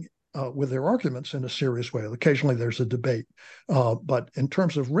engaging with their arguments in a serious way. Occasionally there's a debate, but in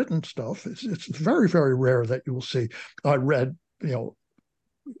terms of written stuff, it's very, very rare that you will see, I read,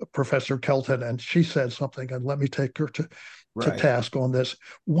 Professor Kelton, and she said something, and let me take her to task on this.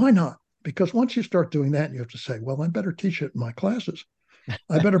 Why not? Because once you start doing that, you have to say, well, I better teach it in my classes.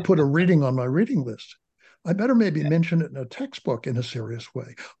 I better put a reading on my reading list. I better maybe mention it in a textbook in a serious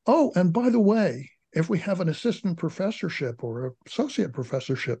way. Oh, and by the way, if we have an assistant professorship or an associate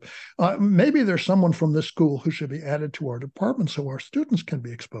professorship, maybe there's someone from this school who should be added to our department so our students can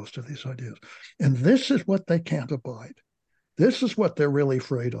be exposed to these ideas. And this is what they can't abide. This is what they're really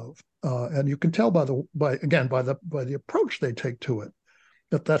afraid of. And you can tell by the approach they take to it,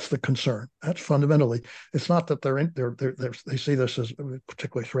 that's the concern. That's fundamentally, it's not that they see this as a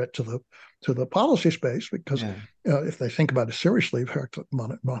particular threat to the policy space, because if they think about it seriously,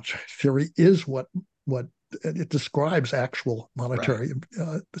 monetary theory is what it describes actual monetary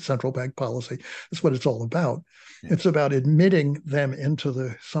central bank policy. That's what it's all about. Yeah. It's about admitting them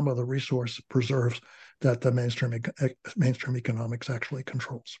into some of the resource preserves that the mainstream economics actually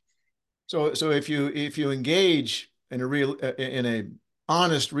controls. So if you engage in a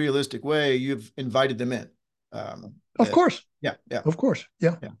honest, realistic way, you've invited them in. Of That, course. yeah, yeah, Of course.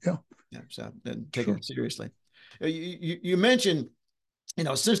 Yeah. yeah, Yeah. yeah. So and taking Sure. it seriously. You mentioned,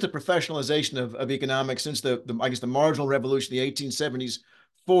 since the professionalization of economics, since the I guess the marginal revolution, the 1870s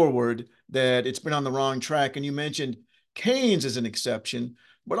forward, that it's been on the wrong track. And you mentioned Keynes as an exception,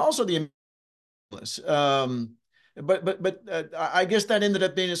 but also the um, but I guess that ended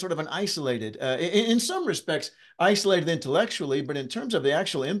up being a sort of an isolated, in some respects, isolated intellectually, but in terms of the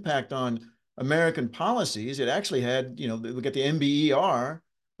actual impact on American policies, it actually had, we get the MBER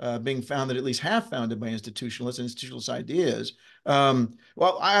being founded, at least half founded by institutionalist ideas.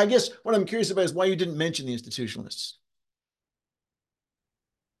 Well, I guess what I'm curious about is why you didn't mention the institutionalists.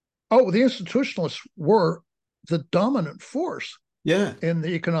 Oh, the institutionalists were the dominant force Yeah. in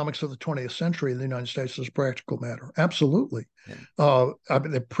the economics of the 20th century in the United States as a practical matter. Absolutely. Yeah. I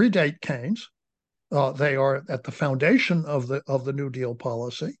mean, they predate Keynes. They are at the foundation of the New Deal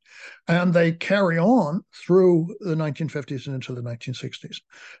policy, and they carry on through the 1950s and into the 1960s.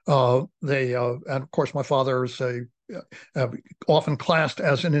 And of course, my father is often classed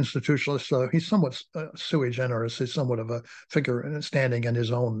as an institutionalist. He's somewhat sui generis. He's somewhat of a figure standing in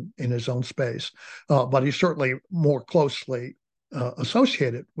his own space, but he's certainly more closely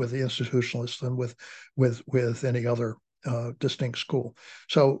associated with the institutionalists than with any other distinct school.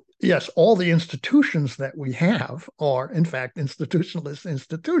 So yes, all the institutions that we have are in fact institutionalist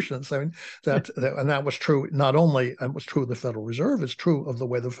institutions. I mean and that was true. Not only it was true of the Federal Reserve, it's true of the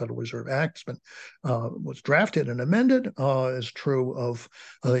way the Federal Reserve Act was drafted and amended. Is true of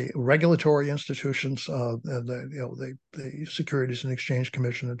the regulatory institutions, the Securities and Exchange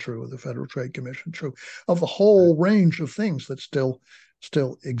Commission, and true of the Federal Trade Commission, true of the whole range of things that still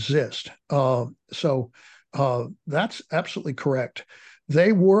exist. That's absolutely correct.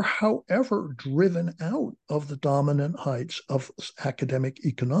 They were, however, driven out of the dominant heights of academic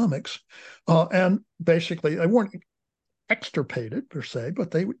economics. And basically, they weren't extirpated per se,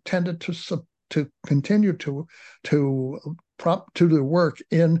 but they tended to continue to do their work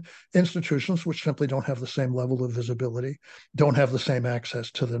in institutions which simply don't have the same level of visibility, don't have the same access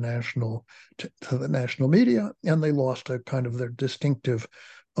to the national media, and they lost a kind of their distinctive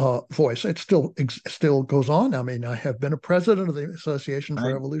voice. It still goes on. I mean, I have been a president of the Association for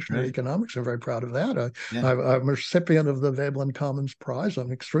Right. Evolutionary Right. Economics. I'm very proud of that. Yeah. I'm a recipient of the Veblen Commons Prize.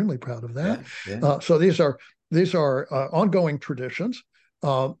 I'm extremely proud of that. Yeah. Yeah. So these are ongoing traditions.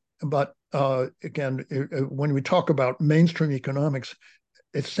 But again, when we talk about mainstream economics,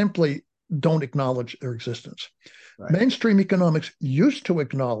 it simply don't acknowledge their existence. Right. Mainstream economics used to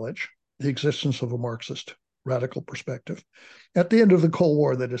acknowledge the existence of a Marxist radical perspective. At the end of the Cold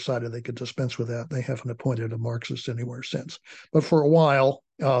War, they decided they could dispense with that. They haven't appointed a Marxist anywhere since. But for a while,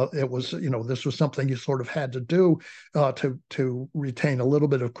 it was, this was something you sort of had to do to retain a little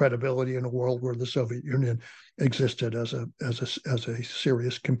bit of credibility in a world where the Soviet Union existed as a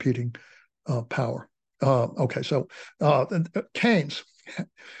serious competing power. Okay, so Keynes.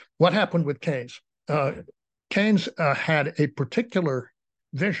 What happened with Keynes? Keynes had a particular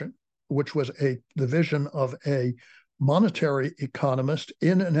vision, which was the vision of a monetary economist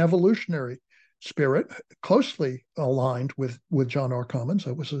in an evolutionary spirit, closely aligned with John R. Commons.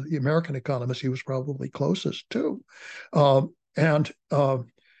 It was the American economist he was probably closest to. And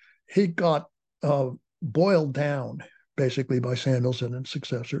he got boiled down basically by Samuelson and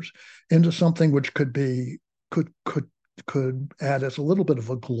successors into something which could add as a little bit of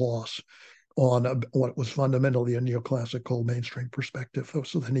a gloss on what was fundamentally a neoclassical mainstream perspective.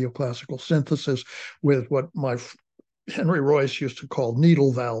 So the neoclassical synthesis with what Henry Royce used to call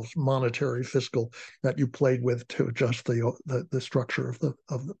needle valves, monetary fiscal, that you played with to adjust the structure of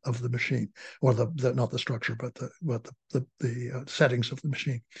the machine, or not the structure, but the settings of the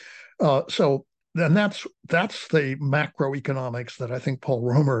machine. So then that's the macroeconomics that I think Paul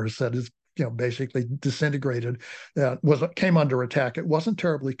Romer said is basically disintegrated. Came under attack. It wasn't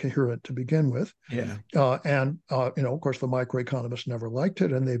terribly coherent to begin with. Yeah. And of course, the microeconomists never liked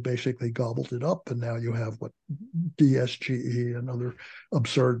it, and they basically gobbled it up. And now you have what DSGE and other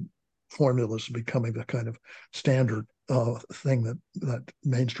absurd formulas becoming the kind of standard thing that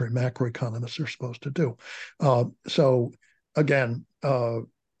mainstream macroeconomists are supposed to do. So again, all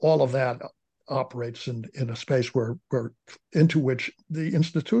of that operates in a space where into which the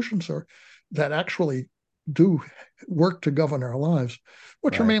institutions that actually do work to govern our lives,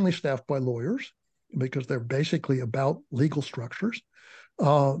 which are mainly staffed by lawyers, because they're basically about legal structures.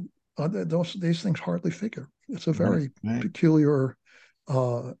 These things hardly figure. It's a very peculiar,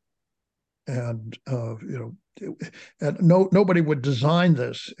 and nobody would design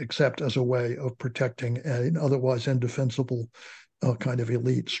this except as a way of protecting an otherwise indefensible kind of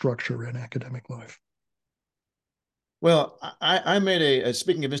elite structure in academic life. Well, I made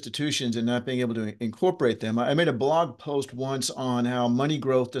speaking of institutions and not being able to incorporate them, I made a blog post once on how money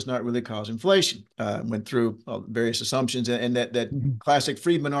growth does not really cause inflation. Went through various assumptions and that Mhm. classic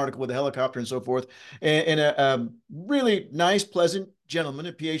Friedman article with the helicopter and so forth. And a really nice, pleasant gentleman,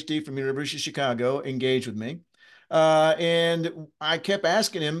 a PhD from University of Chicago, engaged with me. And I kept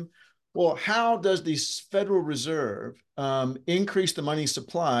asking him, well, how does the Federal Reserve increase the money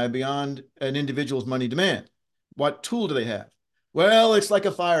supply beyond an individual's money demand? What tool do they have? Well, it's like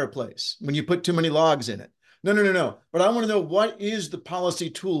a fireplace when you put too many logs in it. No, no, no, no. But I want to know, what is the policy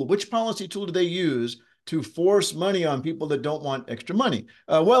tool? Which policy tool do they use to force money on people that don't want extra money?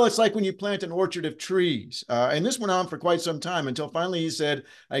 Well, it's like when you plant an orchard of trees. And this went on for quite some time until finally he said,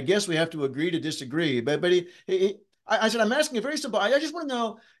 I guess we have to agree to disagree. I said, I'm asking a very simple, I just want to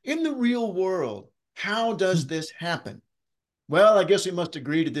know, in the real world, how does this happen? Well, I guess we must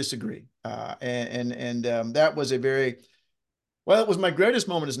agree to disagree. That was a very, well, it was my greatest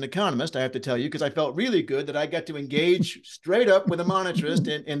moment as an economist, I have to tell you, because I felt really good that I got to engage straight up with a monetarist,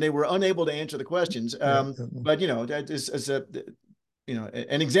 and they were unable to answer the questions. Yeah. But you know, that is a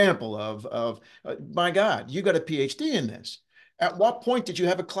an example of my God, you got a PhD in this. At what point did you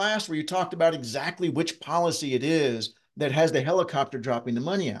have a class where you talked about exactly which policy it is that has the helicopter dropping the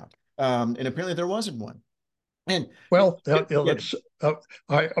money out? And apparently there wasn't one. And Well, yeah, that's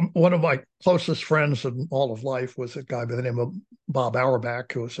one of my closest friends in all of life was a guy by the name of Bob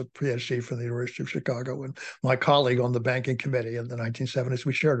Auerbach, who was a PhD from the University of Chicago, and my colleague on the banking committee in the 1970s.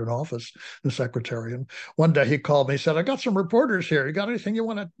 We shared an office, the secretary. And one day he called me, he said, "I got some reporters here. You got anything you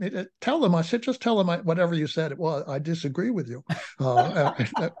want to tell them?" I said, "Just tell them whatever you said. Well, I disagree with you."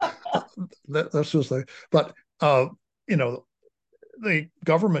 This was but you know, the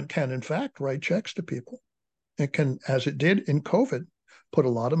government can in fact write checks to people. It can, as it did in COVID, put a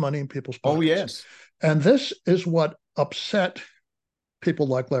lot of money in people's oh pockets. yes. And this is what upset people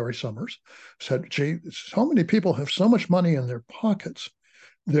like Larry Summers. Said, gee, so many people have so much money in their pockets,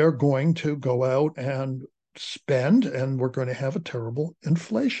 they're going to go out and spend, and we're going to have a terrible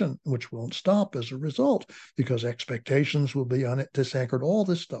inflation, which won't stop as a result because expectations will be on it, disanchored, all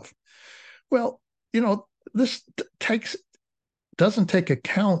this stuff. Well, this doesn't take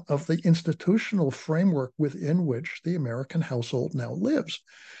account of the institutional framework within which the American household now lives.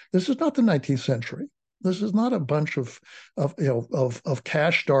 This is not the 19th century. This is not a bunch of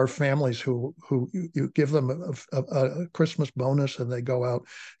cash-starved families who you give them a Christmas bonus and they go out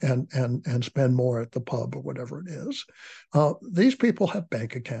and spend more at the pub or whatever it is. These people have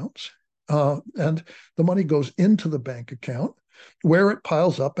bank accounts, and the money goes into the bank account where it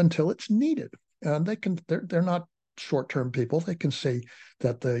piles up until it's needed. And they're not short-term people. They can see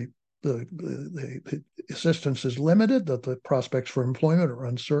that the assistance is limited, that the prospects for employment are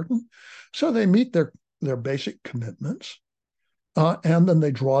uncertain. So they meet their basic commitments, and then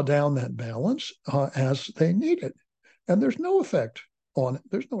they draw down that balance as they need it. And there's no effect on it.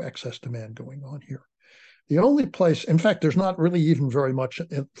 There's no excess demand going on here. The only place, in fact, there's not really even very much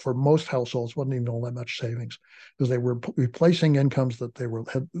for most households, wasn't even all that much savings because they were replacing incomes that they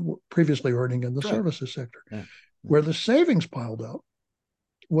had previously earning in the Right. services sector. Yeah. Where the savings piled up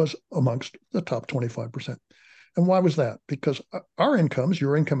was amongst the top 25%. And why was that? Because our incomes,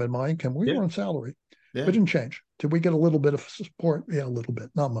 your income and my income, we Yeah. were on salary. Yeah. We didn't change. Did we get a little bit of support? Yeah, a little bit,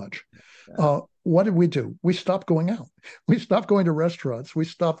 not much. Yeah. What did we do? We stopped going out. We stopped going to restaurants. We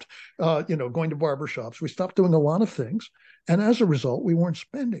stopped, going to barbershops. We stopped doing a lot of things. And as a result, we weren't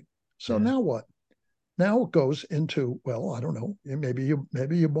spending. So Yeah. now what? Now it goes into, well, I don't know, maybe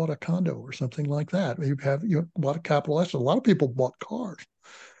you bought a condo or something like that. You bought a capital asset. A lot of people bought cars.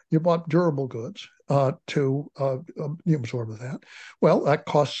 You bought durable goods to absorb that. Well, that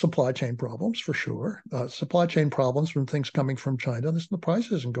costs supply chain problems for sure. Supply chain problems from things coming from China. The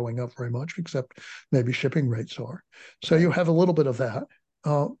price isn't going up very much, except maybe shipping rates are. So Right. you have a little bit of that.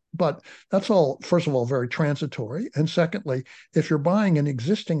 But that's all, first of all, very transitory. And secondly, if you're buying an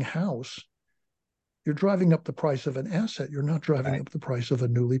existing house, you're driving up the price of an asset. You're not driving Right. up the price of a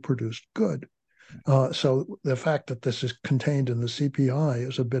newly produced good. So the fact that this is contained in the CPI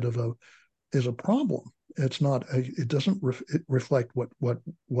is a problem. It doesn't reflect what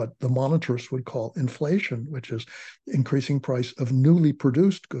the monetarists would call inflation, which is increasing price of newly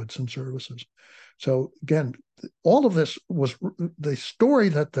produced goods and services. So again, all of this was the story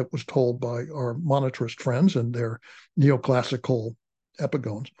that was told by our monetarist friends and their neoclassical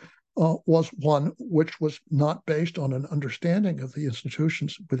epigones was one which was not based on an understanding of the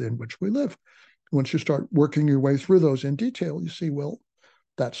institutions within which we live. Once you start working your way through those in detail, you see, well,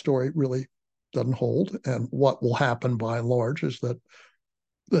 that story really doesn't hold. And what will happen by and large is that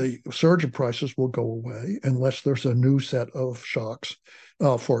the surge of prices will go away unless there's a new set of shocks,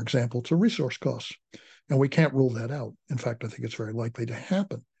 for example, to resource costs. And we can't rule that out. In fact, I think it's very likely to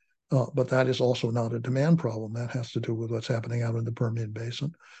happen. But that is also not a demand problem. That has to do with what's happening out in the Permian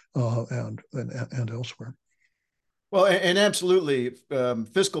Basin and elsewhere. Well, and absolutely,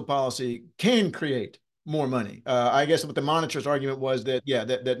 fiscal policy can create more money. I guess what the monitor's argument was that, yeah,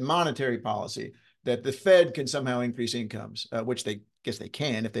 that monetary policy, that the Fed can somehow increase incomes, which they guess they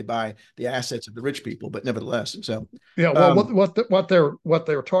can if they buy the assets of the rich people, but nevertheless. So, yeah, well, what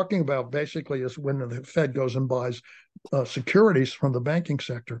they're talking about basically is when the Fed goes and buys securities from the banking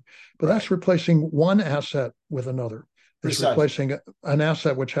sector, but right, that's replacing one asset with another. It's precisely, replacing an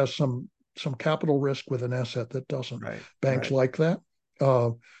asset which has some capital risk with an asset that doesn't. right, Banks right. like that.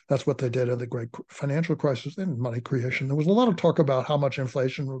 That's what they did in the great financial crisis and money creation. There was a lot of talk about how much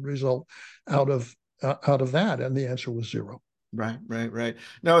inflation would result out of that, and the answer was zero. Right, right, right.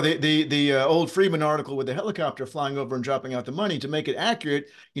 No, the old Freeman article with the helicopter flying over and dropping out the money. To make it accurate,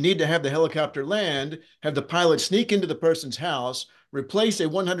 you need to have the helicopter land, have the pilot sneak into the person's house, replace a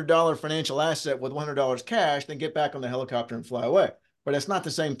 $100 financial asset with $100 cash, then get back on the helicopter and fly away. But that's not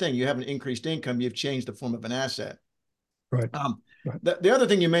the same thing. You haven't increased income. You've changed the form of an asset. Right. Um, Right. the other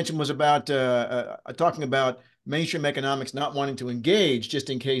thing you mentioned was about talking about mainstream economics not wanting to engage just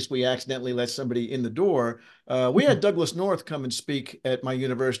in case we accidentally let somebody in the door. We had Douglas North come and speak at my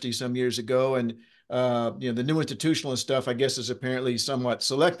university some years ago, and the new institutionalist stuff, I guess, is apparently somewhat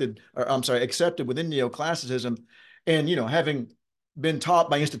selected, or I'm sorry, accepted within neoclassicism. And having been taught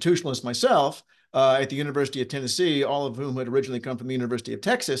by institutionalists myself at the University of Tennessee, all of whom had originally come from the University of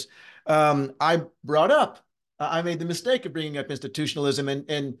Texas, I brought up I made the mistake of bringing up institutionalism,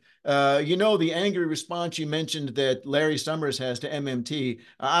 and the angry response you mentioned that Larry Summers has to MMT.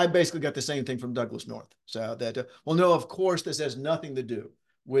 I basically got the same thing from Douglas North. So that well, no, of course this has nothing to do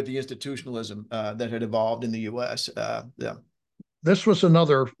with the institutionalism that had evolved in the U.S. Yeah, This was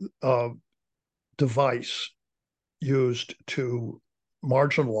another uh, device used to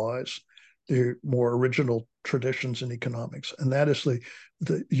marginalize the more original traditions in economics, and that is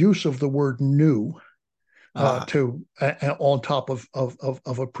the use of the word new ah, on top of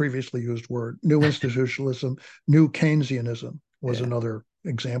a previously used word. New institutionalism, new Keynesianism was yeah, another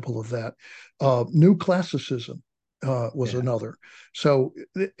example of that. New classicism was yeah, another. So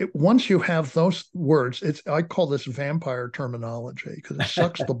once you have those words, I call this vampire terminology because it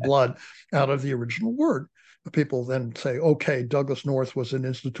sucks the blood out of the original word. People then say, okay, Douglas North was an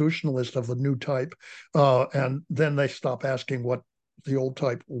institutionalist of the new type. And then they stop asking what the old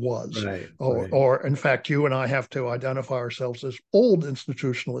type was. right, right, Or in fact, you and I have to identify ourselves as old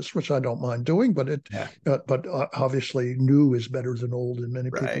institutionalists, which I don't mind doing, yeah, but obviously new is better than old in many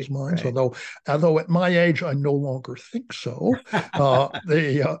people's right, minds. right. Although at my age, I no longer think so.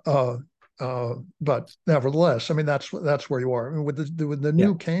 But nevertheless, I mean that's where you are. I mean, with the Yeah,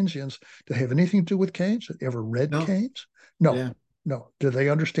 new Keynesians, do they have anything to do with Keynes? Have you ever read no, Keynes? No, yeah, no. Do they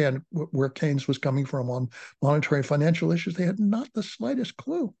understand where Keynes was coming from on monetary and financial issues? They had not the slightest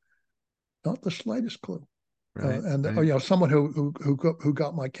clue. Not the slightest clue. right, And right, someone who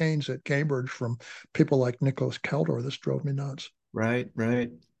got my Keynes at Cambridge from people like Nicholas Caldor. This drove me nuts. right,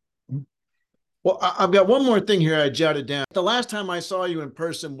 right. Well, I've got one more thing here I jotted down. The last time I saw you in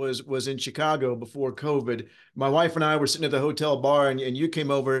person was in Chicago before COVID. My wife and I were sitting at the hotel bar, and you came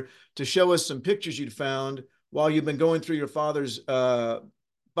over to show us some pictures you'd found while you've been going through your father's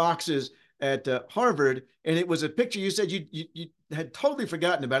boxes at Harvard. And it was a picture you said you had totally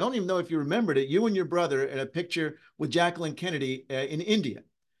forgotten about. I don't even know if you remembered it. You and your brother in a picture with Jacqueline Kennedy in India.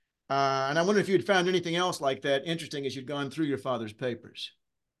 And I wonder if you'd found anything else like that interesting as you'd gone through your father's papers.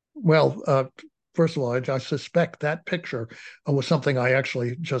 Well, first of all, I suspect that picture was something I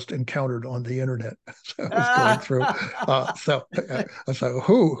actually just encountered on the internet. So I was going through. So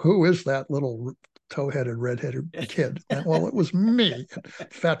who is that little tow-headed, redheaded kid? And, well, it was me,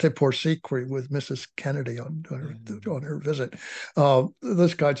 Fate Porsikri with Mrs. Kennedy on her visit.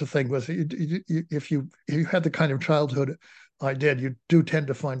 This kinds of thing was if you had the kind of childhood I did, you do tend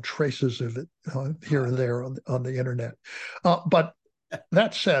to find traces of it here and there on the internet. But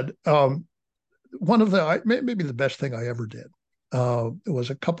that said, one of maybe the best thing I ever did it was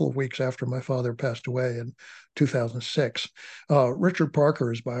a couple of weeks after my father passed away in 2006. Richard Parker,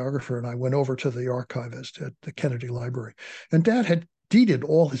 his biographer, and I went over to the archivist at the Kennedy Library, and Dad had deeded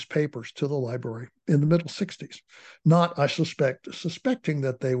all his papers to the library in the middle 60s, not, I suspecting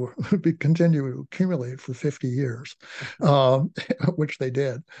that they would be continuing to accumulate for 50 years, which they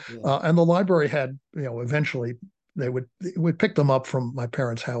did. Yeah. And the library had, eventually they would pick them up from my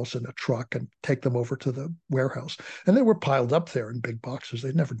parents' house in a truck and take them over to the warehouse, and they were piled up there in big boxes.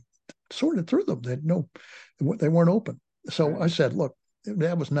 They never sorted through them. They weren't open. So Right. I said, look,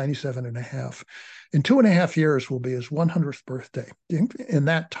 that was 97 and a half. In 2.5 years will be his 100th birthday. In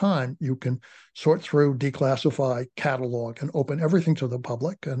that time, you can sort through, declassify, catalog, and open everything to the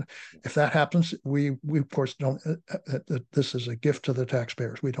public. And if that happens, we of course don't. This is a gift to the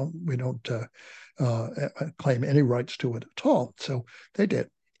taxpayers. We don't claim any rights to it at all. So they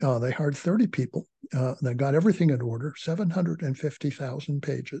did. They hired 30 people. They got everything in order, 750,000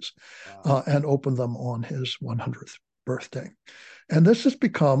 pages, Wow. and opened them on his 100th birthday. And this has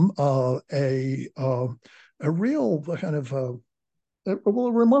become a real kind of a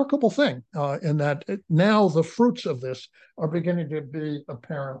remarkable thing in that now the fruits of this are beginning to be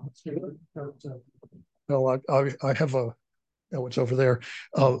apparent. Well, I have it's over there,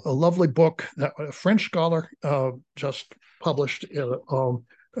 a lovely book that a French scholar just published,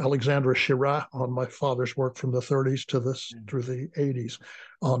 Alexandre Chirat, on my father's work from the 30s to this through the 80s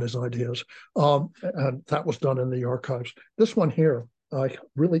on his ideas. And that was done in the archives. This one here, I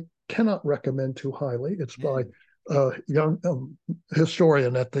really cannot recommend too highly. It's by a young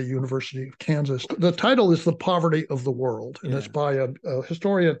historian at the University of Kansas. The title is The Poverty of the World, and it's by a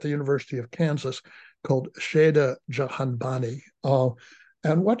historian at the University of Kansas called Sheda Jahanbani.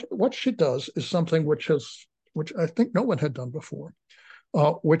 And what she does is something which I think no one had done before,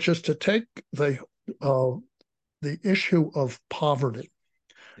 which is to take the issue of poverty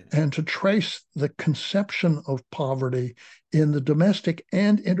and to trace the conception of poverty in the domestic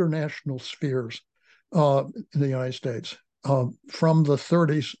and international spheres in the United States from the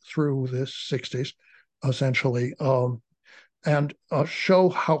 30s through the 60s, essentially, and show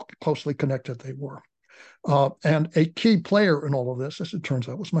how closely connected they were. And a key player in all of this, as it turns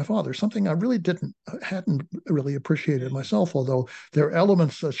out, was my father, something I really hadn't really appreciated myself, although there are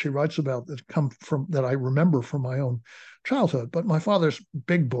elements that she writes about that I remember from my own childhood. But my father's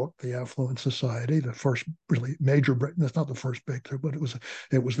big book, The Affluent Society, the first really major break, that's not the first breakthrough, but it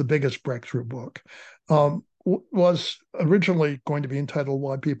was the biggest breakthrough book, was originally going to be entitled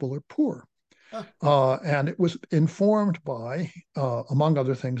Why People Are Poor. And it was informed by, among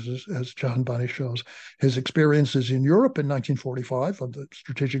other things, as John Bunny shows, his experiences in Europe in 1945 of the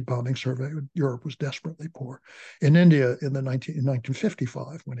strategic bombing survey. Europe was desperately poor. In India in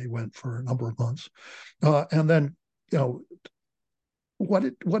 1955, when he went for a number of months. And then, what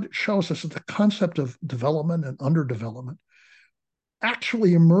it shows us is the concept of development and underdevelopment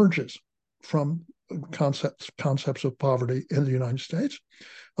actually emerges from concepts of poverty in the United States,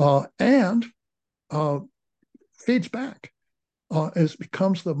 and feeds back. It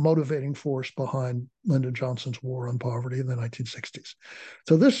becomes the motivating force behind Lyndon Johnson's war on poverty in the 1960s.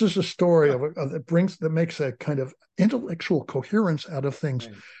 So this is a story that makes a kind of intellectual coherence out of things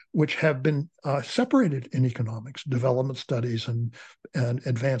which have been separated in economics, development studies and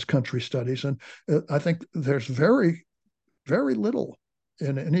advanced country studies. And I think there's very, very little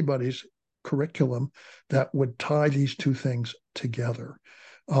in anybody's curriculum that would tie these two things together.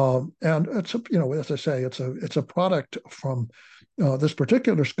 And it's as I say, it's a product from this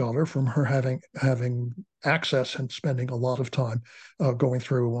particular scholar, from her having access and spending a lot of time going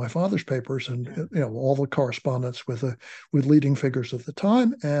through my father's papers and all the correspondence with leading figures of the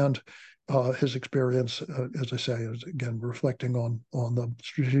time, and his experience, as I say, is again reflecting on the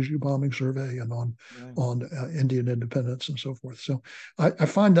strategic bombing survey and on Indian independence and so forth. So I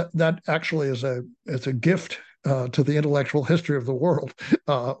find that actually is a gift to the intellectual history of the world,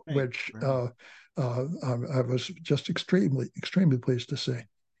 which I was just extremely pleased to see.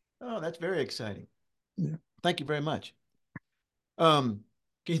 Oh, that's very exciting. Yeah. Thank you very much. Can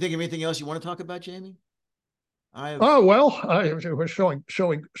you think of anything else you want to talk about, Jamie? Oh well, I was showing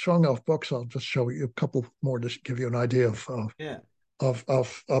off books. I'll just show you a couple more to give you an idea of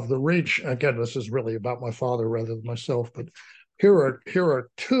the reach. Again, this is really about my father rather than myself. But here are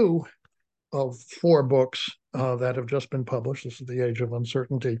two of four books that have just been published. This is The Age of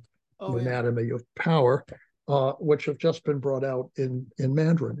Uncertainty, The Anatomy of Power, which have just been brought out in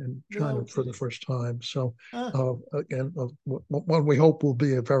Mandarin in China for the first time. So again, one we hope will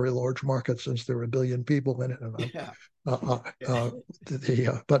be a very large market, since there are 1 billion people in it.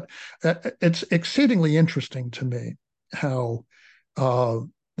 But it's exceedingly interesting to me how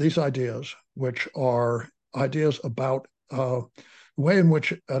these ideas, which are ideas about the way in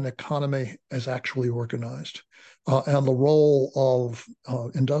which an economy is actually organized, and the role of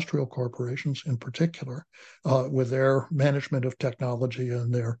industrial corporations in particular, with their management of technology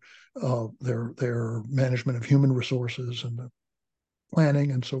and their management of human resources and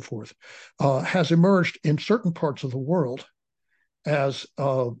planning and so forth, has emerged in certain parts of the world as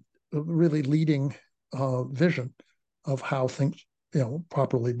a really leading vision of how things,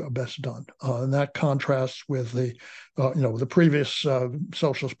 properly best done. And that contrasts with the previous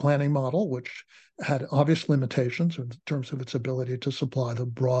socialist planning model, which had obvious limitations in terms of its ability to supply the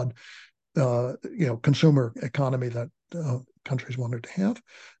broad, consumer economy that countries wanted to have,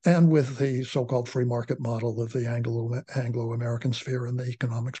 and with the so-called free market model of the Anglo-American sphere in the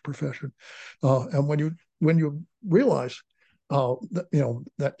economics profession. And when you realize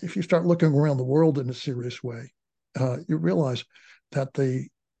that if you start looking around the world in a serious way, you realize that the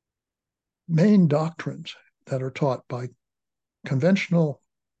main doctrines that are taught by conventional,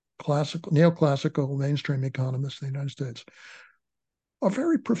 classical, neoclassical, mainstream economists in the United States are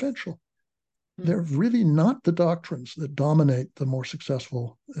very provincial. They're really not the doctrines that dominate the more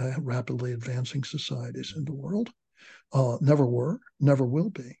successful, rapidly advancing societies in the world. Never were, never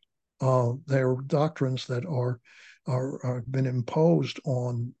will be. They're doctrines that are been imposed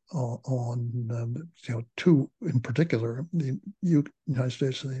on two, in particular, the United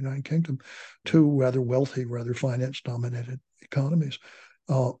States and the United Kingdom, two rather wealthy, rather finance-dominated economies,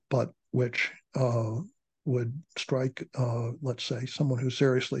 but which would strike, let's say, someone who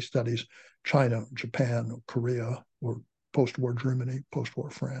seriously studies China, Japan, or Korea, or post-war Germany,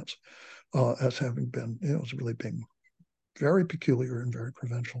 post-war France, as having been, as really being very peculiar and very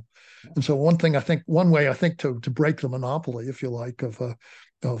provincial. And so one way I think to break the monopoly, if you like, of a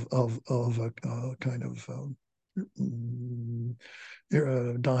kind of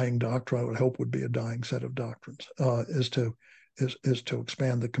dying doctrine, I would hope would be a dying set of doctrines, is to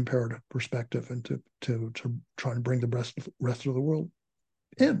expand the comparative perspective and to try and bring the rest of the world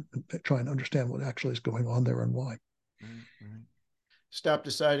in, try and understand what actually is going on there and why. Right. Stop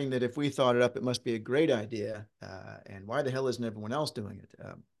deciding that if we thought it up, it must be a great idea. And why the hell isn't everyone else doing it?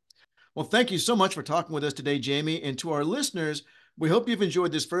 Well, thank you so much for talking with us today, Jamie. And to our listeners, we hope you've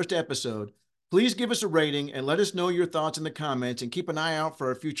enjoyed this first episode. Please give us a rating and let us know your thoughts in the comments, and keep an eye out for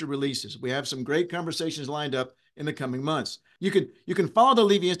our future releases. We have some great conversations lined up in the coming months. You can follow the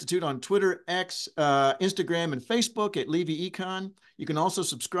Levy Institute on Twitter, X, Instagram, and Facebook at Levy Econ. You can also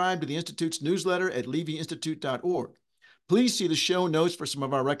subscribe to the Institute's newsletter at levyinstitute.org. Please see the show notes for some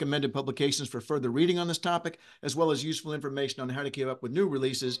of our recommended publications for further reading on this topic, as well as useful information on how to keep up with new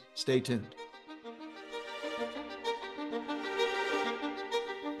releases. Stay tuned.